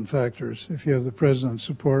important factors. If you have the President's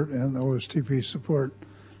support and the OSTP support,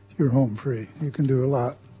 you're home free. You can do a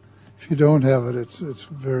lot. If you don't have it, it's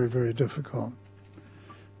very, very difficult.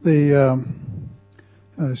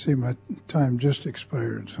 I see my time just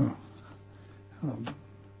expired, so I'll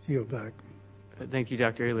yield back. Thank you,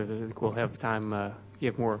 Dr. Ehlers. I think we'll have time if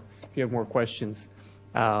you have more questions.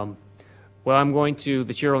 Well,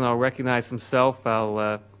 the chair will now recognize himself.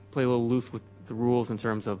 I'll play a little loose with the rules in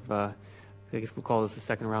terms of, I guess we'll call this the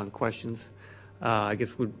second round of questions. I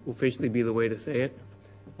guess would officially be the way to say it.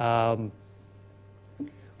 Or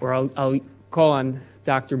I'll call on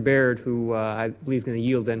Dr. Baird, who I believe is going to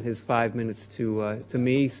yield then his 5 minutes to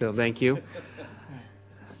me, so thank you.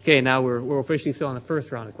 Okay, now we're officially still on the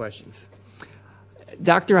first round of questions.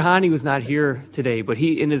 Dr. Hane was not here today, but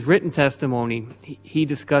in his written testimony, he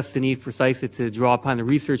discussed the need for CISA to draw upon the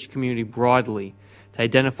research community broadly to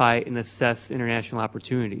identify and assess international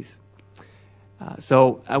opportunities.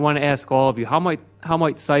 So I want to ask all of you, how might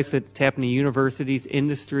CISA tap into universities,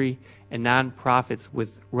 industry, and nonprofits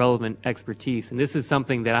with relevant expertise? And this is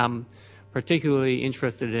something that I'm particularly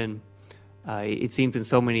interested in. It seems in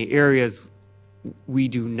so many areas we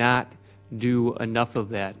do not do enough of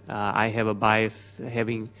that. I have a bias,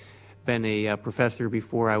 having been a professor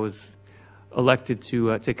before I was elected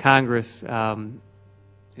to Congress. I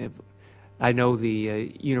know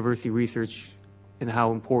the university research and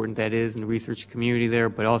how important that is in the research community there,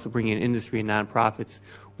 but also bringing in industry and nonprofits.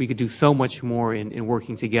 We could do so much more in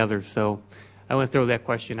working together. So I want to throw that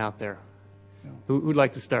question out there. Who'd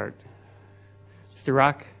like to start? Mr.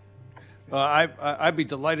 Rock? I'd be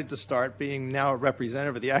delighted to start, being now a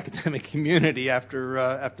representative of the academic community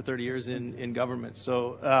after 30 years in government.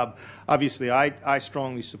 So obviously, I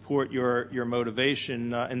strongly support your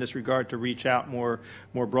motivation in this regard to reach out more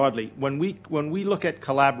broadly. When we look at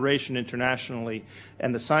collaboration internationally,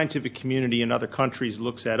 and the scientific community in other countries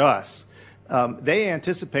looks at us, they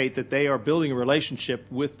anticipate that they are building a relationship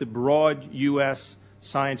with the broad U.S.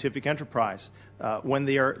 scientific enterprise. When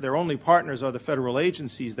their only partners are the federal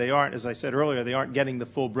agencies, they aren't, as I said earlier, they aren't getting the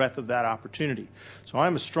full breadth of that opportunity. So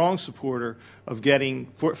I'm a strong supporter of getting,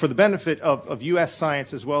 for the benefit of U.S.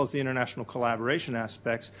 science as well as the international collaboration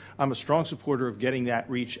aspects, I'm a strong supporter of getting that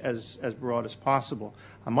reach as broad as possible.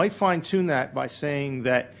 I might fine-tune that by saying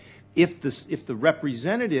that if the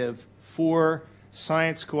representative for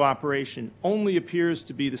science cooperation only appears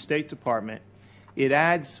to be the State Department, it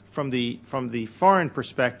adds, from the foreign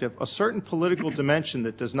perspective, a certain political dimension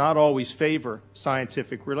that does not always favor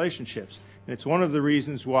scientific relationships. And it's one of the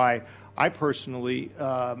reasons why I personally,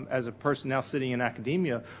 as a person now sitting in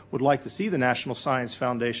academia, would like to see the National Science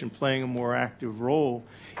Foundation playing a more active role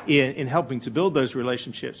in helping to build those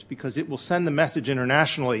relationships, because it will send the message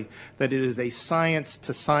internationally that it is a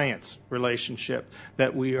science-to-science relationship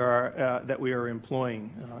that we are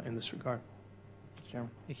employing in this regard. Mr.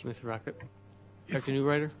 Chairman. Thank you, Mr. Rocket. Dr.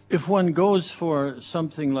 Neureiter? If one goes for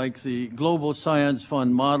something like the Global Science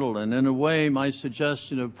Fund model, and in a way my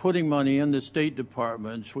suggestion of putting money in the State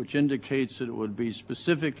Department, which indicates that it would be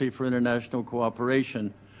specifically for international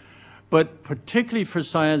cooperation, but particularly for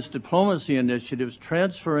science diplomacy initiatives,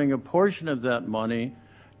 transferring a portion of that money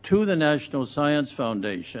to the National Science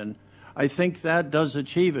Foundation, I think that does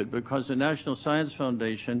achieve it, because the National Science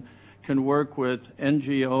Foundation can work with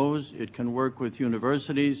NGOs, it can work with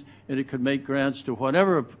universities, and it could make grants to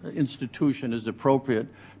whatever institution is appropriate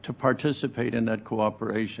to participate in that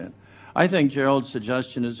cooperation. I think Gerald's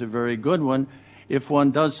suggestion is a very good one. If one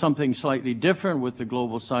does something slightly different with the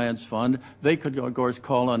Global Science Fund, they could, of course,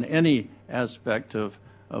 call on any aspect of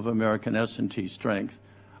American S&T strength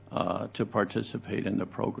to participate in the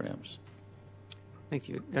programs. Thank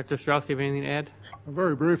you. Dr. Strauss, do you have anything to add?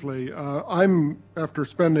 Very briefly, after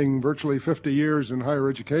spending virtually 50 years in higher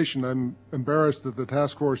education, I'm embarrassed that the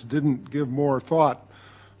task force didn't give more thought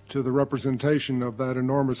to the representation of that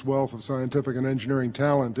enormous wealth of scientific and engineering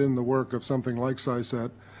talent in the work of something like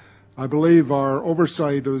SciSet. I believe our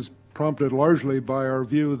oversight was prompted largely by our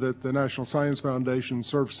view that the National Science Foundation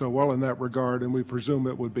serves so well in that regard, and we presume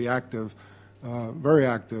it would be active, very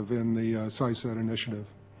active in the SciSet initiative.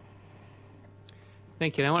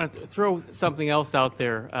 Thank you. And I want to throw something else out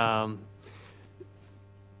there, an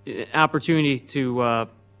opportunity to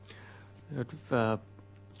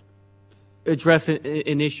address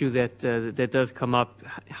an issue that does come up.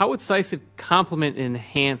 How would SciSet complement and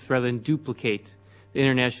enhance rather than duplicate the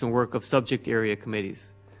international work of subject area committees,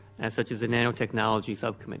 such as the Nanotechnology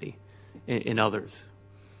Subcommittee and others?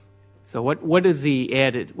 So what is the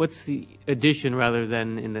added, what's the addition rather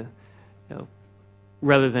than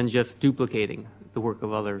rather than just duplicating the work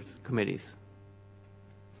of other committees?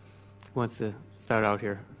 Who wants to start out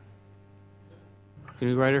here? The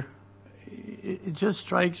Neureiter? It just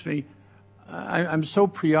strikes me, I'm so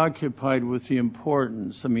preoccupied with the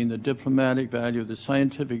importance, the diplomatic value, the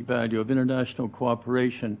scientific value of international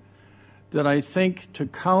cooperation, that I think to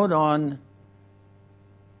count on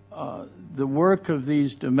the work of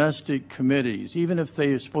these domestic committees, even if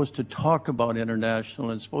they are supposed to talk about international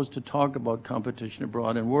and supposed to talk about competition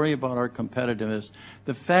abroad and worry about our competitiveness,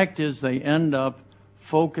 the fact is they end up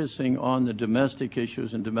focusing on the domestic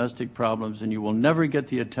issues and domestic problems, and you will never get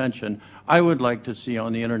the attention I would like to see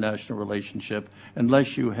on the international relationship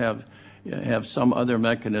unless you have some other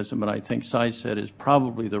mechanism, and I think SciSet is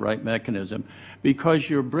probably the right mechanism, because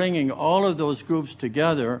you're bringing all of those groups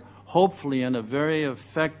together, hopefully in a very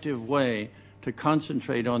effective way, to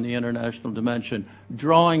concentrate on the international dimension,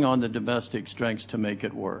 drawing on the domestic strengths to make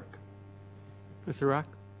it work. Mr. Rock?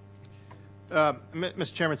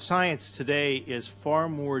 Mr. Chairman, science today is far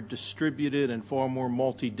more distributed and far more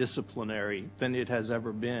multidisciplinary than it has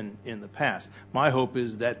ever been in the past. My hope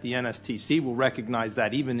is that the NSTC will recognize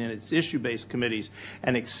that even in its issue-based committees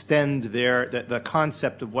and extend the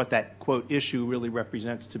concept of what that, quote, issue really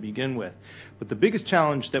represents to begin with. But the biggest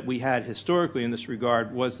challenge that we had historically in this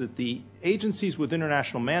regard was that the agencies with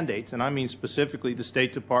international mandates, and I mean specifically the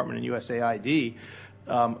State Department and USAID,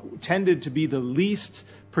 tended to be the least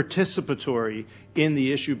participatory in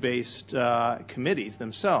the issue-based committees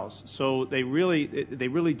themselves. So they really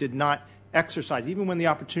did not exercise, even when the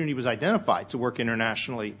opportunity was identified to work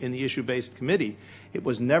internationally in the issue-based committee, it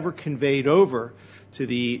was never conveyed over to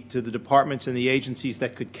the departments and the agencies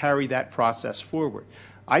that could carry that process forward.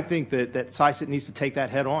 I think that SciSet needs to take that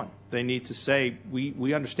head on. They need to say,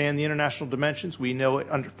 we understand the international dimensions. We know it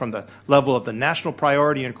from the level of the national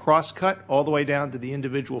priority and cross-cut all the way down to the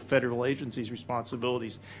individual federal agencies'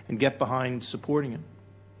 responsibilities, and get behind supporting it.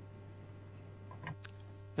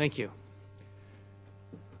 Thank you.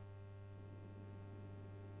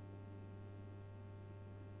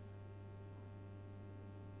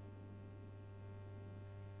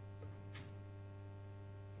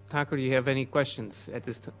 Taco, do you have any questions at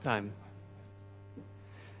this time?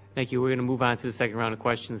 Thank you. We're going to move on to the second round of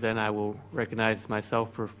questions. Then I will recognize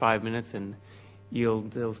myself for 5 minutes and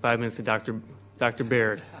yield those 5 minutes to Dr.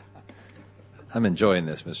 Baird. I'm enjoying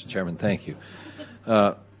this, Mr. Chairman. Thank you.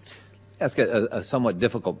 ask a somewhat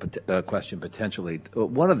difficult question potentially.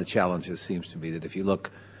 One of the challenges seems to be that if you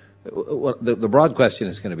look, the broad question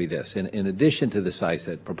is going to be this. In addition to the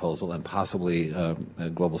SciSet proposal and possibly a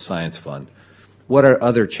Global Science Fund, what are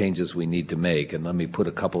other changes we need to make? And let me put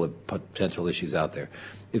a couple of potential issues out there.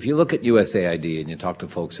 If you look at USAID and you talk to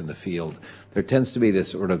folks in the field, there tends to be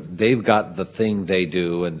this sort of, they've got the thing they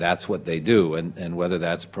do and that's what they do. And whether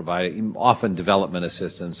that's providing, often development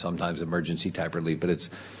assistance, sometimes emergency type relief, but it's,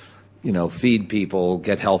 you know, feed people,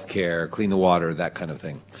 get health care, clean the water, that kind of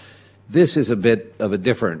thing. This is a bit of a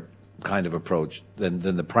different kind of approach than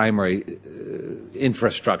the primary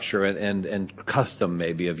infrastructure and custom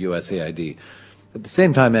maybe of USAID. At the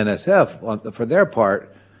same time, NSF, for their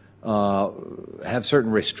part, have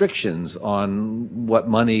certain restrictions on what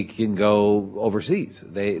money can go overseas.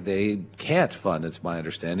 They can't fund, it's my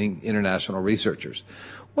understanding, international researchers.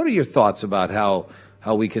 What are your thoughts about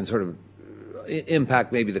how we can sort of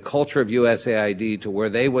impact maybe the culture of USAID to where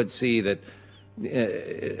they would see that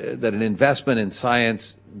that an investment in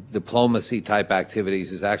science diplomacy type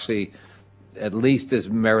activities is actually at least as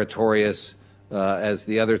meritorious as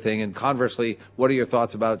the other thing? And conversely, what are your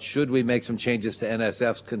thoughts about, should we make some changes to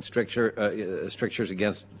NSF's strictures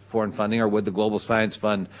against foreign funding, or would the Global Science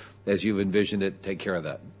Fund, as you've envisioned it, take care of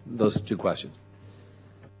that? Those two questions.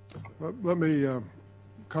 Let me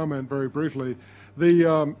comment very briefly.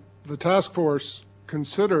 The task force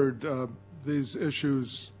considered these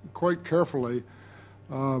issues quite carefully,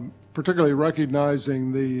 particularly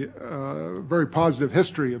recognizing the very positive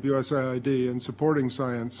history of USAID in supporting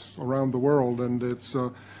science around the world. And it's,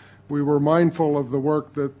 we were mindful of the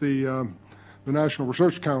work that the National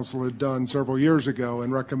Research Council had done several years ago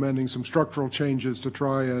in recommending some structural changes to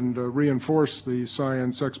try and reinforce the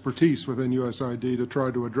science expertise within USAID to try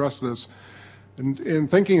to address this. And in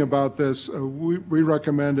thinking about this, we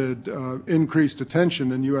recommended increased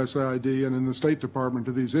attention in USAID and in the State Department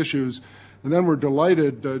to these issues. And then we're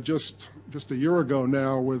delighted just a year ago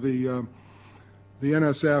now with the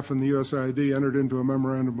NSF and the USAID entered into a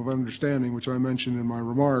memorandum of understanding, which I mentioned in my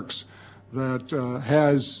remarks, that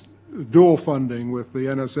has dual funding, with the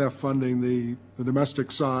NSF funding the domestic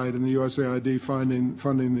side and the USAID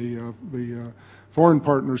funding the foreign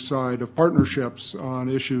partners side of partnerships on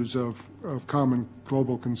issues of common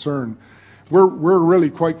global concern. We're really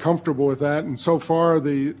quite comfortable with that, and so far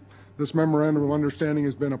this memorandum of understanding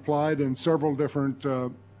has been applied in several different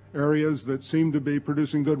areas that seem to be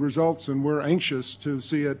producing good results, and we're anxious to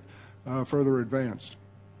see it further advanced.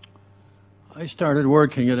 I started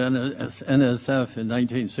working at NSF in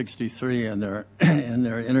 1963 in their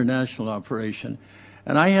international operation.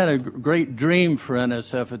 And I had a great dream for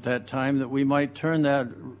NSF at that time, that we might turn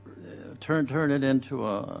it into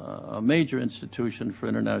a major institution for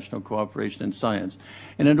international cooperation in science.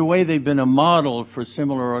 And in a way, they've been a model for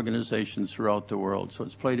similar organizations throughout the world. So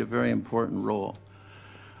it's played a very important role.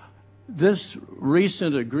 This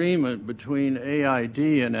recent agreement between AID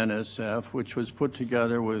and NSF, which was put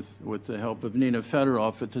together with the help of Nina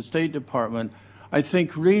Fedorov at the State Department, I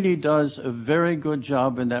think really does a very good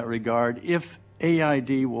job in that regard, if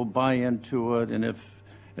AID will buy into it, and if,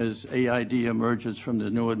 as AID emerges from the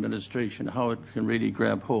new administration, how it can really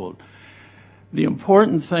grab hold. The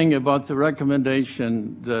important thing about the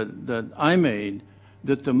recommendation that I made,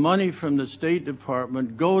 that the money from the State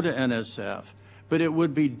Department go to NSF, but it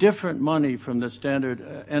would be different money from the standard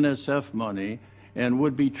NSF money, and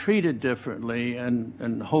would be treated differently,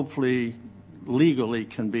 and hopefully legally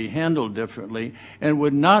can be handled differently, and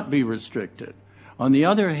would not be restricted. On the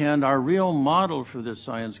other hand, our real model for this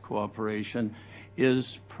science cooperation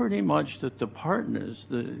is pretty much that the partners,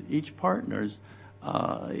 each partner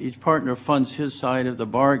funds his side of the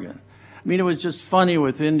bargain. I mean, it was just funny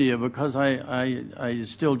with India, because I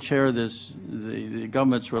still chair the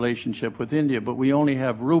government's relationship with India, but we only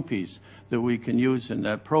have rupees that we can use in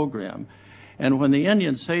that program. And when the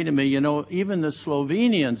Indians say to me, you know, even the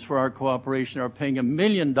Slovenians for our cooperation are paying $1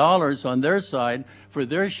 million on their side for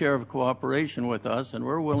their share of cooperation with us, and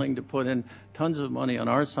we're willing to put in tons of money on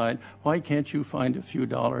our side, why can't you find a few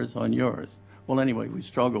dollars on yours? Well, anyway, we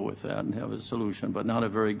struggle with that and have a solution, but not a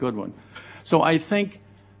very good one. So I think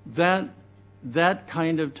that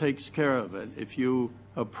kind of takes care of it. If you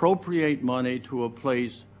appropriate money to a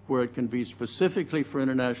place where it can be specifically for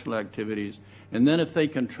international activities, and then if they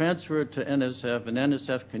can transfer it to NSF, and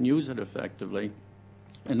NSF can use it effectively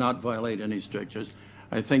and not violate any strictures,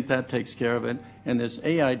 I think that takes care of it. And this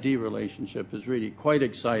AID relationship is really quite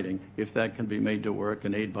exciting if that can be made to work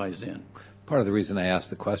and aid buys in. Part of the reason I asked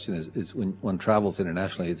the question is when one travels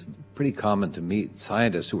internationally, it's pretty common to meet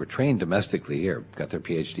scientists who were trained domestically here, got their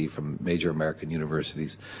PhD from major American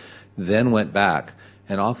universities, then went back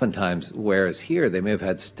And oftentimes, whereas here they may have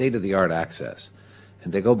had state-of-the-art access,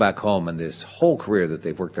 and they go back home and this whole career that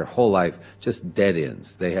they've worked their whole life just dead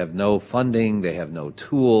ends. They have no funding, they have no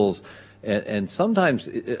tools, and sometimes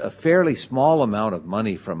a fairly small amount of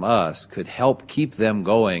money from us could help keep them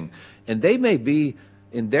going. And they may be,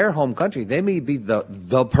 in their home country, they may be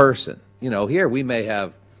the person. You know, here we may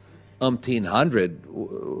have umpteen hundred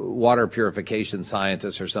water purification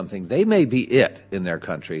scientists or something. They may be it in their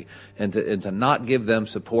country, and to not give them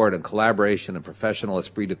support and collaboration and professional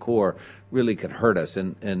esprit de corps really could hurt us.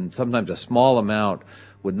 And sometimes a small amount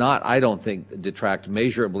would not, I don't think, detract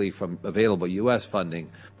measurably from available U.S. funding,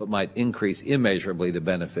 but might increase immeasurably the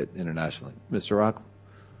benefit internationally. Mr. Rock?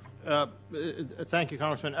 Thank you,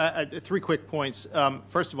 Congressman. 3 quick points.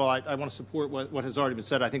 First of all, I want to support what has already been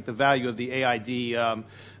said. I think the value of the AID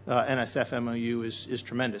NSF MOU is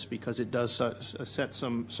tremendous because it does set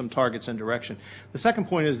some targets and direction. The second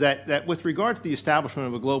point is that with regard to the establishment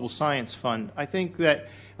of a global science fund, I think that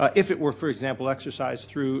if it were, for example, exercised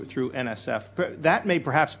through NSF, that may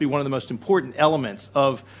perhaps be one of the most important elements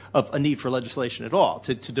of a need for legislation at all,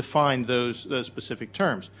 to define those specific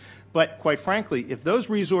terms. But quite frankly, if those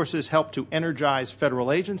resources help to energize federal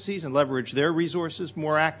agencies and leverage their resources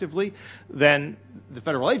more actively, then the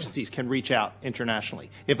federal agencies can reach out internationally.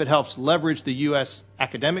 If it helps leverage the U.S.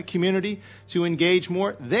 academic community to engage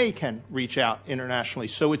more, they can reach out internationally.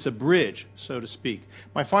 So it's a bridge, so to speak.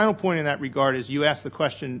 My final point in that regard is you asked the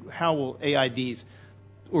question, how will AID's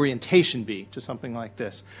orientation be to something like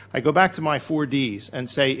this? I go back to my 4 Ds and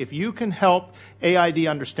say, if you can help AID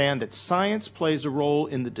understand that science plays a role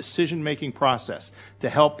in the decision-making process to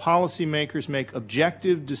help policymakers make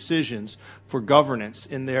objective decisions for governance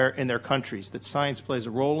in their countries, that science plays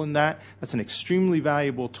a role in that, that's an extremely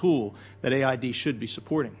valuable tool that AID should be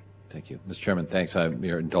supporting. Thank you. Mr. Chairman, thanks.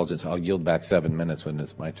 Your indulgence. I'll yield back 7 minutes when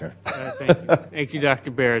it's my turn. Thank you. Thank you,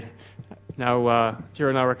 Dr. Baird. Now, Chair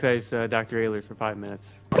will now recognize Dr. Ehlers for 5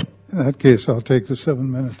 minutes. In that case, I'll take the 7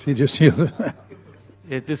 minutes. He just yielded.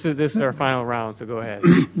 This is our final round, so go ahead.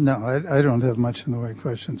 No, I don't have much in the way of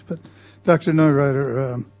questions. But Dr.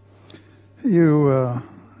 Neureiter, you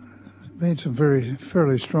made some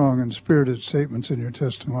fairly strong and spirited statements in your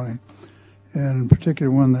testimony, and in particular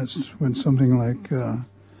one that's when something like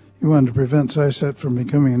you wanted to prevent CISET from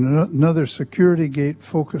becoming another security gate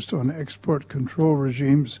focused on export control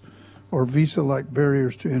regimes or visa-like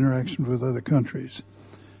barriers to interaction with other countries.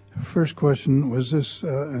 First question, was this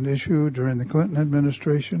an issue during the Clinton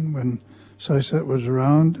administration when CISET was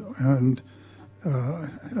around? And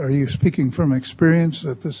are you speaking from experience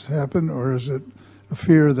that this happened, or is it a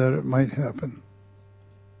fear that it might happen?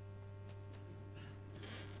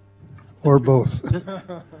 Or both?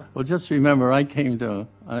 Well, just remember, I came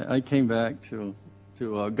back to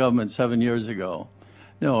government 7 years ago.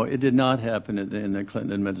 No, it did not happen in the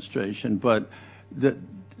Clinton administration, but the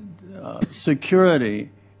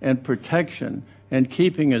security and protection and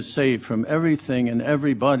keeping us safe from everything and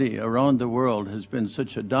everybody around the world has been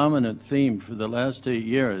such a dominant theme for the last 8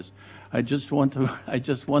 years. I just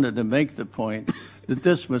wanted to make the point that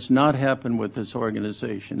this must not happen with this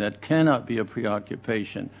organization. That cannot be a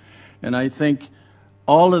preoccupation. And I think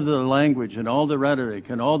all of the language and all the rhetoric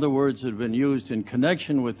and all the words that have been used in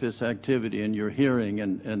connection with this activity and your hearing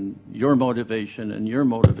and your motivation and your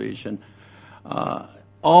motivation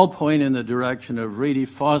all point in the direction of really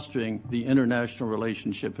fostering the international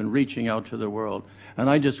relationship and reaching out to the world. And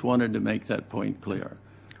I just wanted to make that point clear.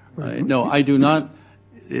 No, I do not.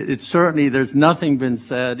 It's certainly, there's nothing been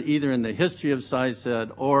said either in the history of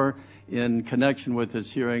CISET or in connection with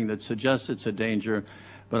this hearing that suggests it's a danger.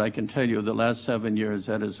 But I can tell you the last 7 years,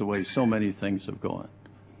 that is the way so many things have gone.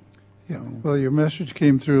 Yeah, well, your message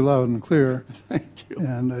came through loud and clear. Thank you.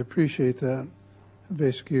 And I appreciate that.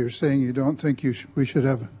 Basically, you're saying you don't think we should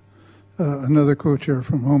have another co-chair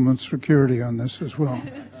from Homeland Security on this as well.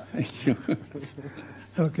 Thank you.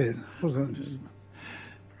 Okay, hold on.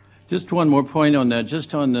 Just one more point on that.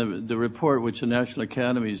 Just on the report which the National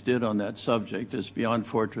Academies did on that subject, this Beyond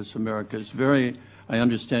Fortress America, is very, I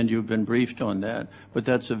understand you've been briefed on that, but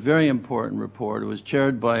that's a very important report. It was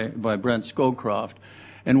chaired by Brent Scowcroft.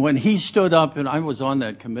 And when he stood up, and I was on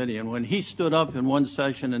that committee, and when he stood up in one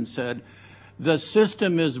session and said, the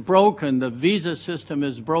system is broken, the visa system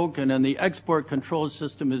is broken, and the export control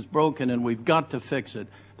system is broken, and we've got to fix it.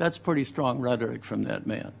 That's pretty strong rhetoric from that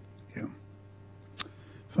man. Yeah.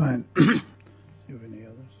 Fine. You have any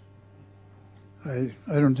others?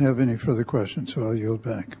 I don't have any further questions, so I'll yield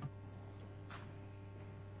back.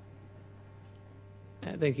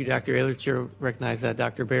 Thank you, Dr. Ehlers. Chair recognize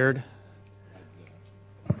Dr. Baird.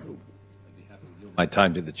 My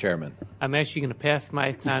time to the chairman. I'm actually going to pass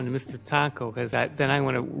my time to Mr. Tonko, because then I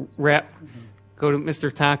want to go to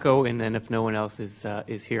Mr. Tonko, and then if no one else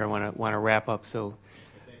is here, I want to wrap up. So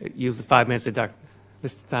use the 5 minutes of Mr.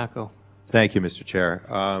 Tonko. Thank you, Mr. Chair.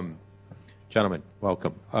 Gentlemen,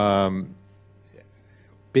 welcome.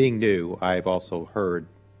 Being new, I've also heard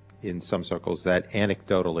in some circles that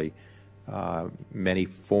anecdotally many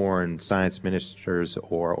foreign science ministers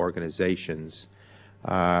or organizations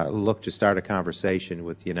look to start a conversation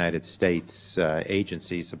with the United States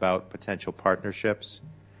agencies about potential partnerships,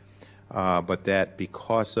 but that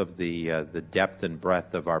because of the depth and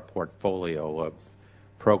breadth of our portfolio of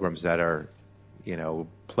programs that are,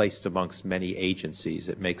 placed amongst many agencies,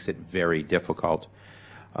 it makes it very difficult.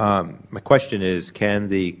 My question is, can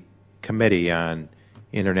the Committee on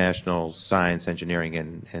International Science, Engineering,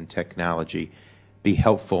 and Technology be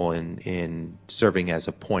helpful in serving as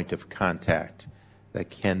a point of contact that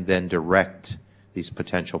can then direct these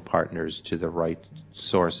potential partners to the right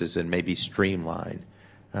sources and maybe streamline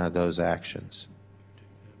those actions?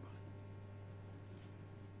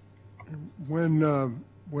 When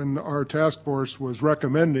our task force was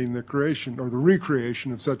recommending the creation or the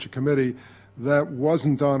recreation of such a committee, that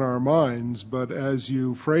wasn't on our minds, but as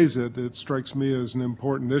you phrase it, it strikes me as an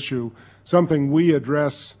important issue, something we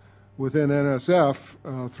address within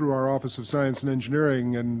NSF through our Office of Science and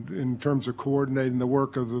Engineering, and in terms of coordinating the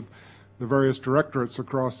work of the various directorates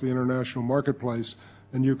across the international marketplace,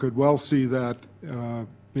 and you could well see that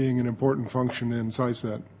being an important function in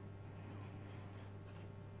SciSet.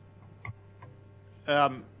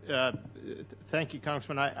 Thank you,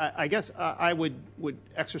 Congressman. I guess I would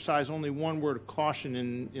exercise only one word of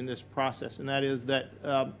caution in this process, and that is that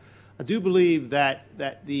I do believe that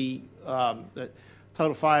that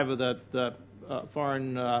Title V of the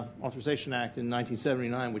Foreign Authorization Act in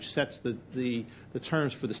 1979, which sets the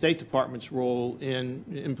terms for the State Department's role in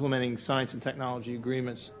implementing science and technology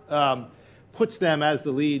agreements, puts them as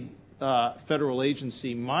the lead federal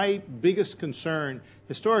agency. My biggest concern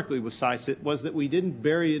historically with SciSet was that we didn't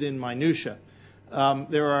bury it in minutia.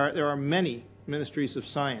 There are many ministries of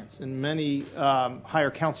science and many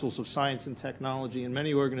higher councils of science and technology and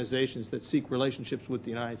many organizations that seek relationships with the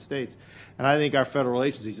United States. And I think our federal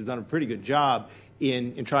agencies have done a pretty good job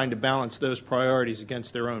in trying to balance those priorities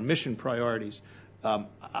against their own mission priorities.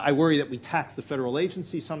 I worry that we tax the federal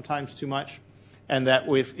agency sometimes too much, and that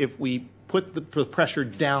if we put the pressure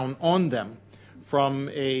down on them from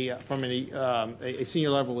a senior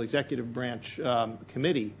level executive branch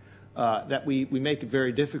committee, that we make it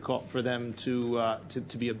very difficult for them to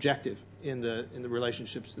be objective in the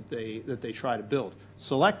relationships that they try to build.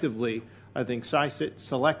 Selectively, I think SciSet,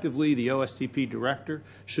 selectively, the OSTP director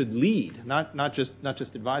should lead, not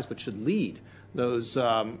just advise, but should lead those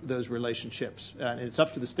relationships. And it's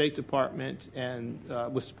up to the State Department and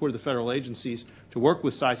with support of the federal agencies to work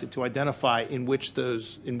with SciSet to identify in which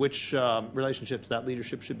relationships that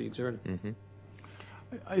leadership should be exerted. Mm-hmm.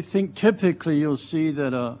 I think typically you'll see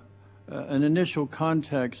that an initial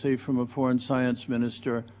contact, say from a foreign science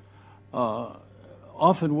minister,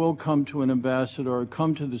 often will come to an ambassador or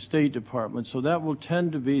come to the State Department. So that will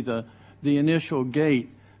tend to be the initial gate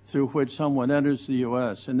through which someone enters the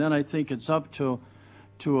U.S. And then I think it's up to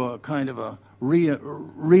a kind of a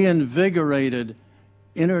reinvigorated,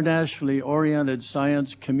 internationally oriented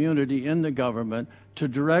science community in the government to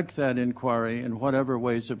direct that inquiry in whatever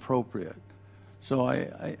way is appropriate. So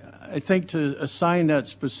I think to assign that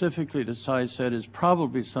specifically to SciSet is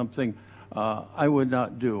probably something I would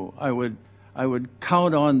not do. I would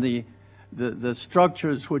count on the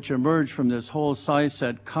structures which emerge from this whole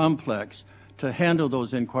SciSet complex to handle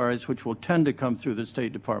those inquiries, which will tend to come through the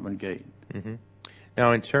State Department gate. Mm-hmm.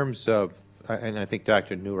 Now, in terms of, and I think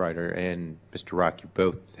Dr. Neureiter and Mr. Rock, you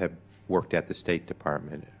both have worked at the State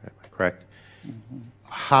Department, am I correct? Mm-hmm.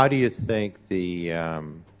 How do you think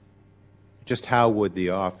just how would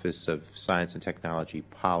the Office of Science and Technology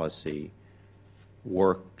Policy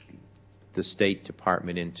work the State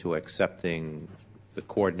Department into accepting the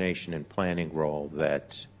coordination and planning role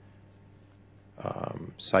that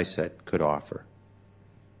SciSet could offer?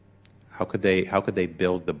 How could they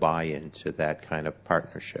build the buy-in to that kind of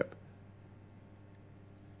partnership?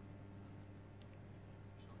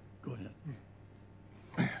 Go ahead.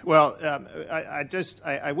 Well,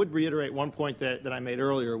 I would reiterate one point that I made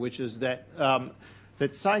earlier, which is that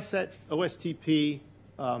that SciSet, OSTP,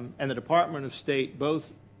 and the Department of State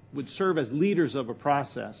both would serve as leaders of a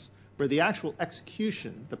process where the actual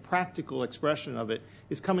execution, the practical expression of it,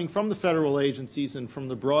 is coming from the federal agencies and from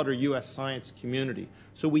the broader U.S. science community.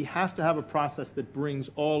 So we have to have a process that brings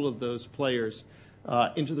all of those players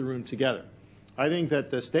into the room together. I think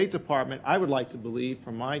that the State Department, I would like to believe,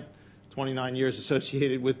 from my 29 years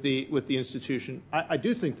associated with the institution, I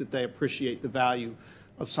do think that they appreciate the value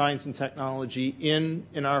of science and technology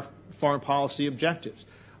in our foreign policy objectives.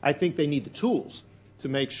 I think they need the tools to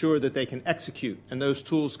make sure that they can execute, and those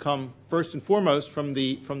tools come first and foremost from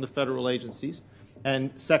the federal agencies,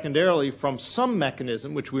 and secondarily from some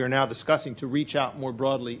mechanism, which we are now discussing, to reach out more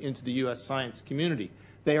broadly into the U.S. science community.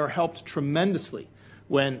 They are helped tremendously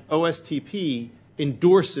when OSTP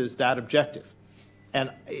endorses that objective.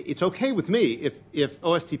 And it's okay with me if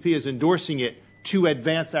OSTP is endorsing it to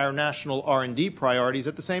advance our national R&D priorities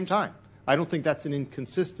at the same time. I don't think that's an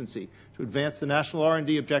inconsistency, to advance the national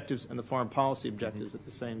R&D objectives and the foreign policy objectives at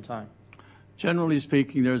the same time. Generally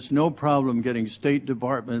speaking, there's no problem getting State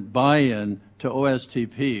Department buy-in to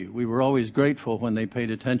OSTP. We were always grateful when they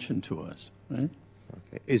paid attention to us. Right?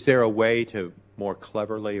 Okay. Is there a way to more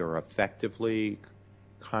cleverly or effectively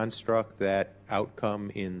construct that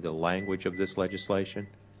outcome in the language of this legislation?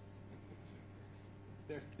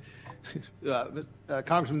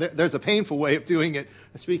 Congressman, there's a painful way of doing it,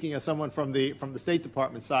 speaking as someone from the State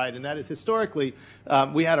Department side, and that is historically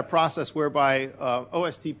we had a process whereby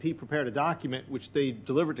OSTP prepared a document which they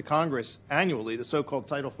delivered to Congress annually, the so-called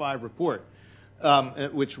Title V report,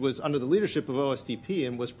 which was under the leadership of OSTP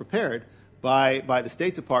and was prepared by the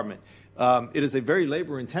State Department. It is a very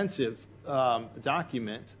labor-intensive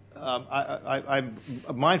document. I'm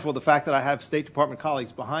mindful of the fact that I have State Department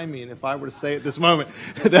colleagues behind me, and if I were to say at this moment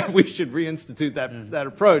that we should reinstitute that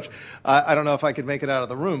approach, I don't know if I could make it out of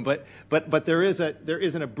the room. But there is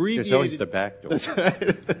an abbreviated. There's always the back door. That's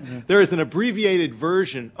right. There is an abbreviated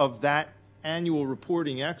version of that annual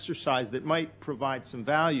reporting exercise that might provide some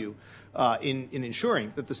value in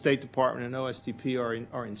ensuring that the State Department and OSTP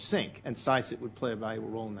are in sync, and CISIT would play a valuable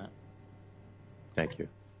role in that. Thank you.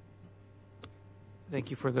 Thank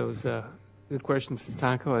you for those good questions,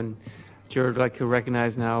 Mr. Tonko. And Gerald, I'd like to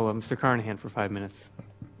recognize now Mr. Carnahan for 5 minutes.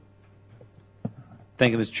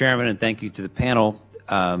 Thank you, Mr. Chairman, and thank you to the panel.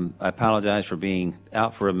 I apologize for being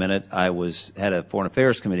out for a minute. I had a Foreign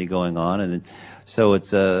Affairs Committee going on, and so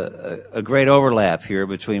it's a great overlap here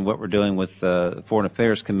between what we're doing with the Foreign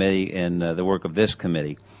Affairs Committee and the work of this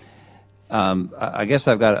committee. I guess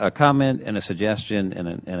I've got a comment and a suggestion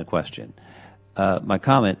and a question. My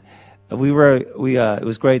comment. It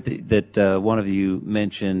was great that one of you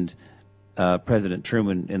mentioned President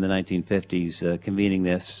Truman in the 1950s convening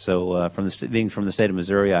this. So being from the state of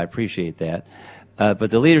Missouri, I appreciate that. But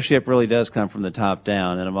the leadership really does come from the top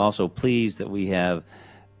down, and I'm also pleased that we have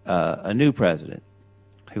a new president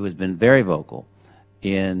who has been very vocal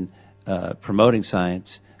in promoting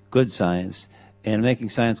science, good science, and making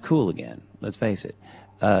science cool again. Let's face it.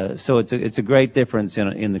 So it's a great difference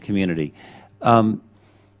in the community.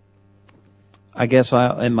 I guess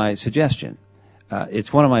in my suggestion,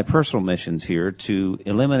 it's one of my personal missions here to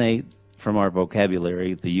eliminate from our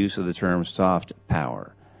vocabulary the use of the term soft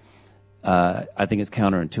power. I think it's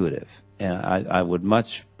counterintuitive, and I would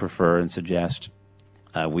much prefer and suggest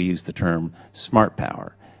we use the term smart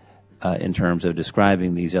power in terms of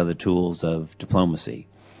describing these other tools of diplomacy.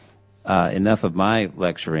 Enough of my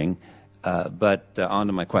lecturing, but on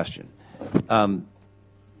to my question.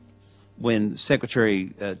 When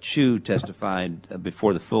Secretary Chu testified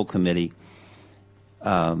before the full committee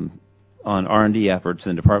on R&D efforts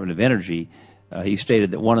in the Department of Energy, he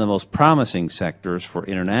stated that one of the most promising sectors for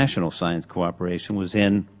international science cooperation was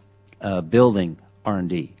in building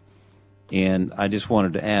R&D. And I just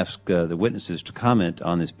wanted to ask the witnesses to comment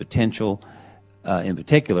on this potential in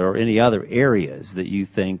particular, or any other areas that you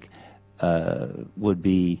think would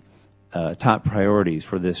be top priorities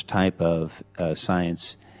for this type of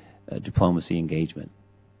science diplomacy engagement.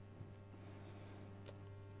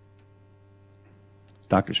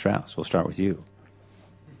 Dr. Strauss, we'll start with you.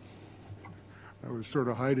 I was sort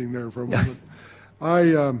of hiding there for a moment.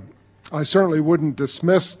 I certainly wouldn't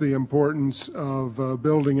dismiss the importance of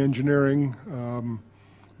building engineering,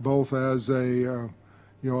 both as a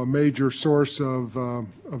major source of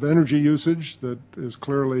energy usage that is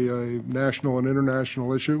clearly a national and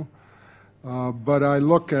international issue. But I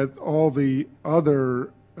look at all the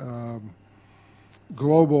other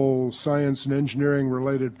global science and engineering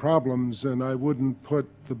related problems, and I wouldn't put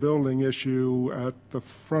the building issue at the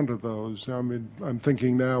front of those. I mean, I'm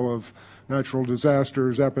thinking now of natural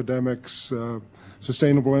disasters, epidemics,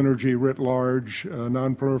 sustainable energy writ large,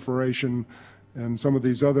 non-proliferation, and some of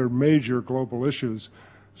these other major global issues.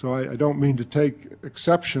 So I don't mean to take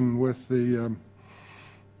exception with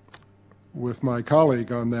my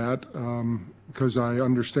colleague on that, because I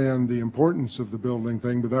understand the importance of the building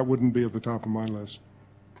thing, but that wouldn't be at the top of my list.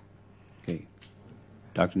 Okay.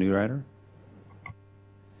 Dr. Neureiter?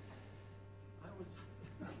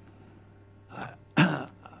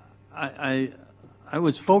 I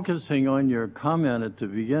was focusing on your comment at the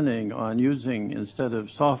beginning on using, instead of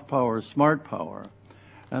soft power, smart power.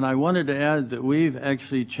 And I wanted to add that we've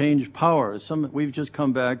actually changed power. We've just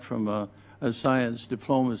come back from a science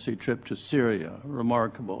diplomacy trip to Syria,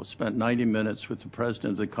 remarkable. Spent 90 minutes with the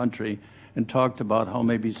president of the country and talked about how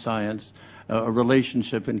maybe science, a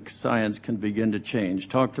relationship in science can begin to change.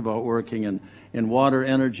 Talked about working in water,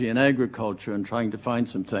 energy, and agriculture and trying to find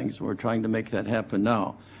some things. We're trying to make that happen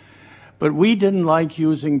now. But we didn't like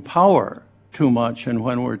using power too much and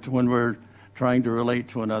when we're trying to relate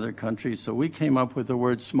to another country. So we came up with the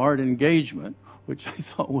word smart engagement, which I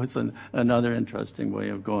thought was another interesting way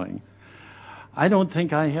of going. I don't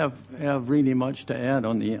think I have really much to add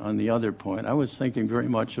on the other point. I was thinking very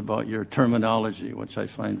much about your terminology, which I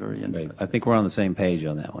find very interesting. I think we're on the same page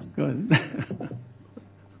on that one. Good.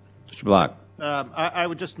 Mr. Block. I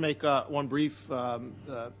would just make one brief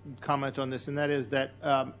comment on this, and that is that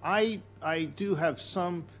I do have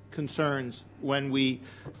some concerns when we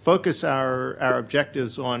focus our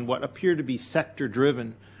objectives on what appear to be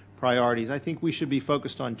sector-driven priorities. I think we should be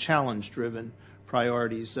focused on challenge-driven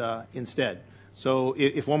priorities instead. So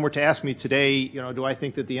if one were to ask me today, do I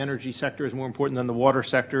think that the energy sector is more important than the water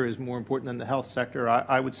sector, is more important than the health sector,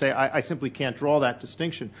 I would say I simply can't draw that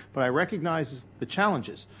distinction. But I recognize the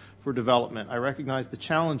challenges for development. I recognize the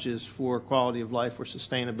challenges for quality of life, for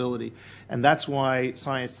sustainability. And that's why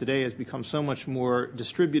science today has become so much more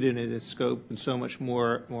distributed in its scope and so much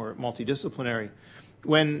more multidisciplinary.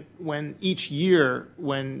 When each year,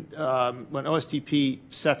 when OSTP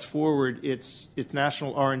sets forward its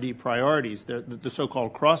national R&D priorities, the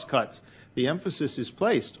so-called crosscuts, the emphasis is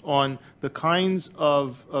placed on the kinds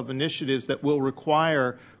of initiatives that will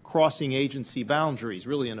require crossing agency boundaries,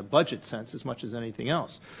 really in a budget sense as much as anything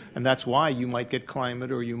else. And that's why you might get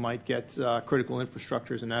climate or you might get critical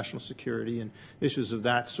infrastructures and national security and issues of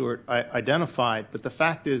that sort identified. But the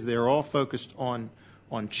fact is they're all focused on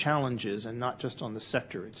challenges and not just on the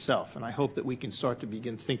sector itself. And I hope that we can start to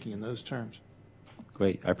begin thinking in those terms.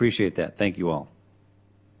 Great. I appreciate that. Thank you all.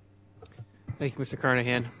 Thank you, Mr.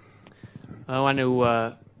 Carnahan. I want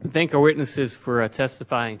to thank our witnesses for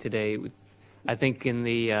testifying today. I think in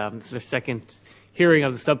the second hearing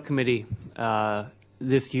of the subcommittee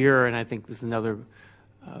this year, and I think this is another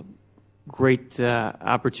great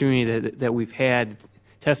opportunity that we've had.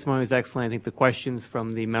 Testimony was excellent. I think the questions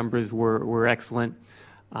from the members were excellent.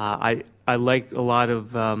 I liked a lot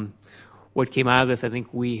of what came out of this. I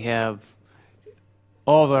think we have,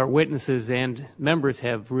 all of our witnesses and members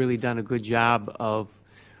have really done a good job of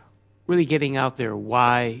really getting out there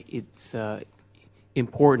why it's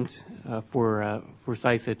important for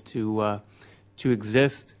CISA to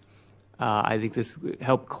exist. I think this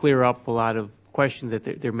helped clear up a lot of questions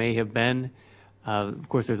that there may have been. Of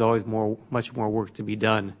course, there's always much more work to be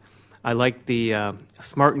done. I like the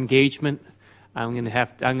smart engagement. I'm going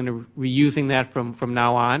to be reusing that from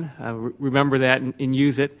now on. Remember that and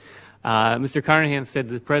use it. Mr. Carnahan said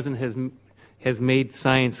the president has made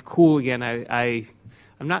science cool again.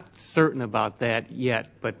 I'm not certain about that yet,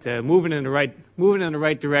 but moving in the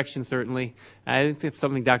right direction certainly. I think that's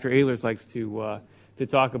something Dr. Ehlers likes to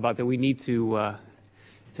talk about, that we need to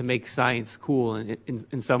make science cool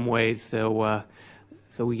in some ways, so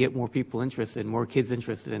we get more people interested, more kids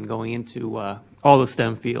interested in going into all the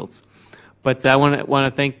STEM fields. But I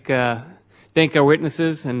want to thank our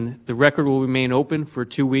witnesses, and the record will remain open for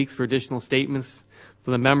 2 weeks for additional statements for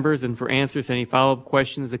the members and for answers to any follow-up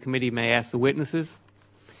questions the committee may ask the witnesses.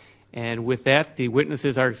 And with that, the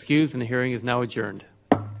witnesses are excused and the hearing is now adjourned.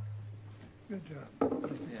 Good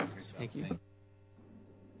job. Thank you.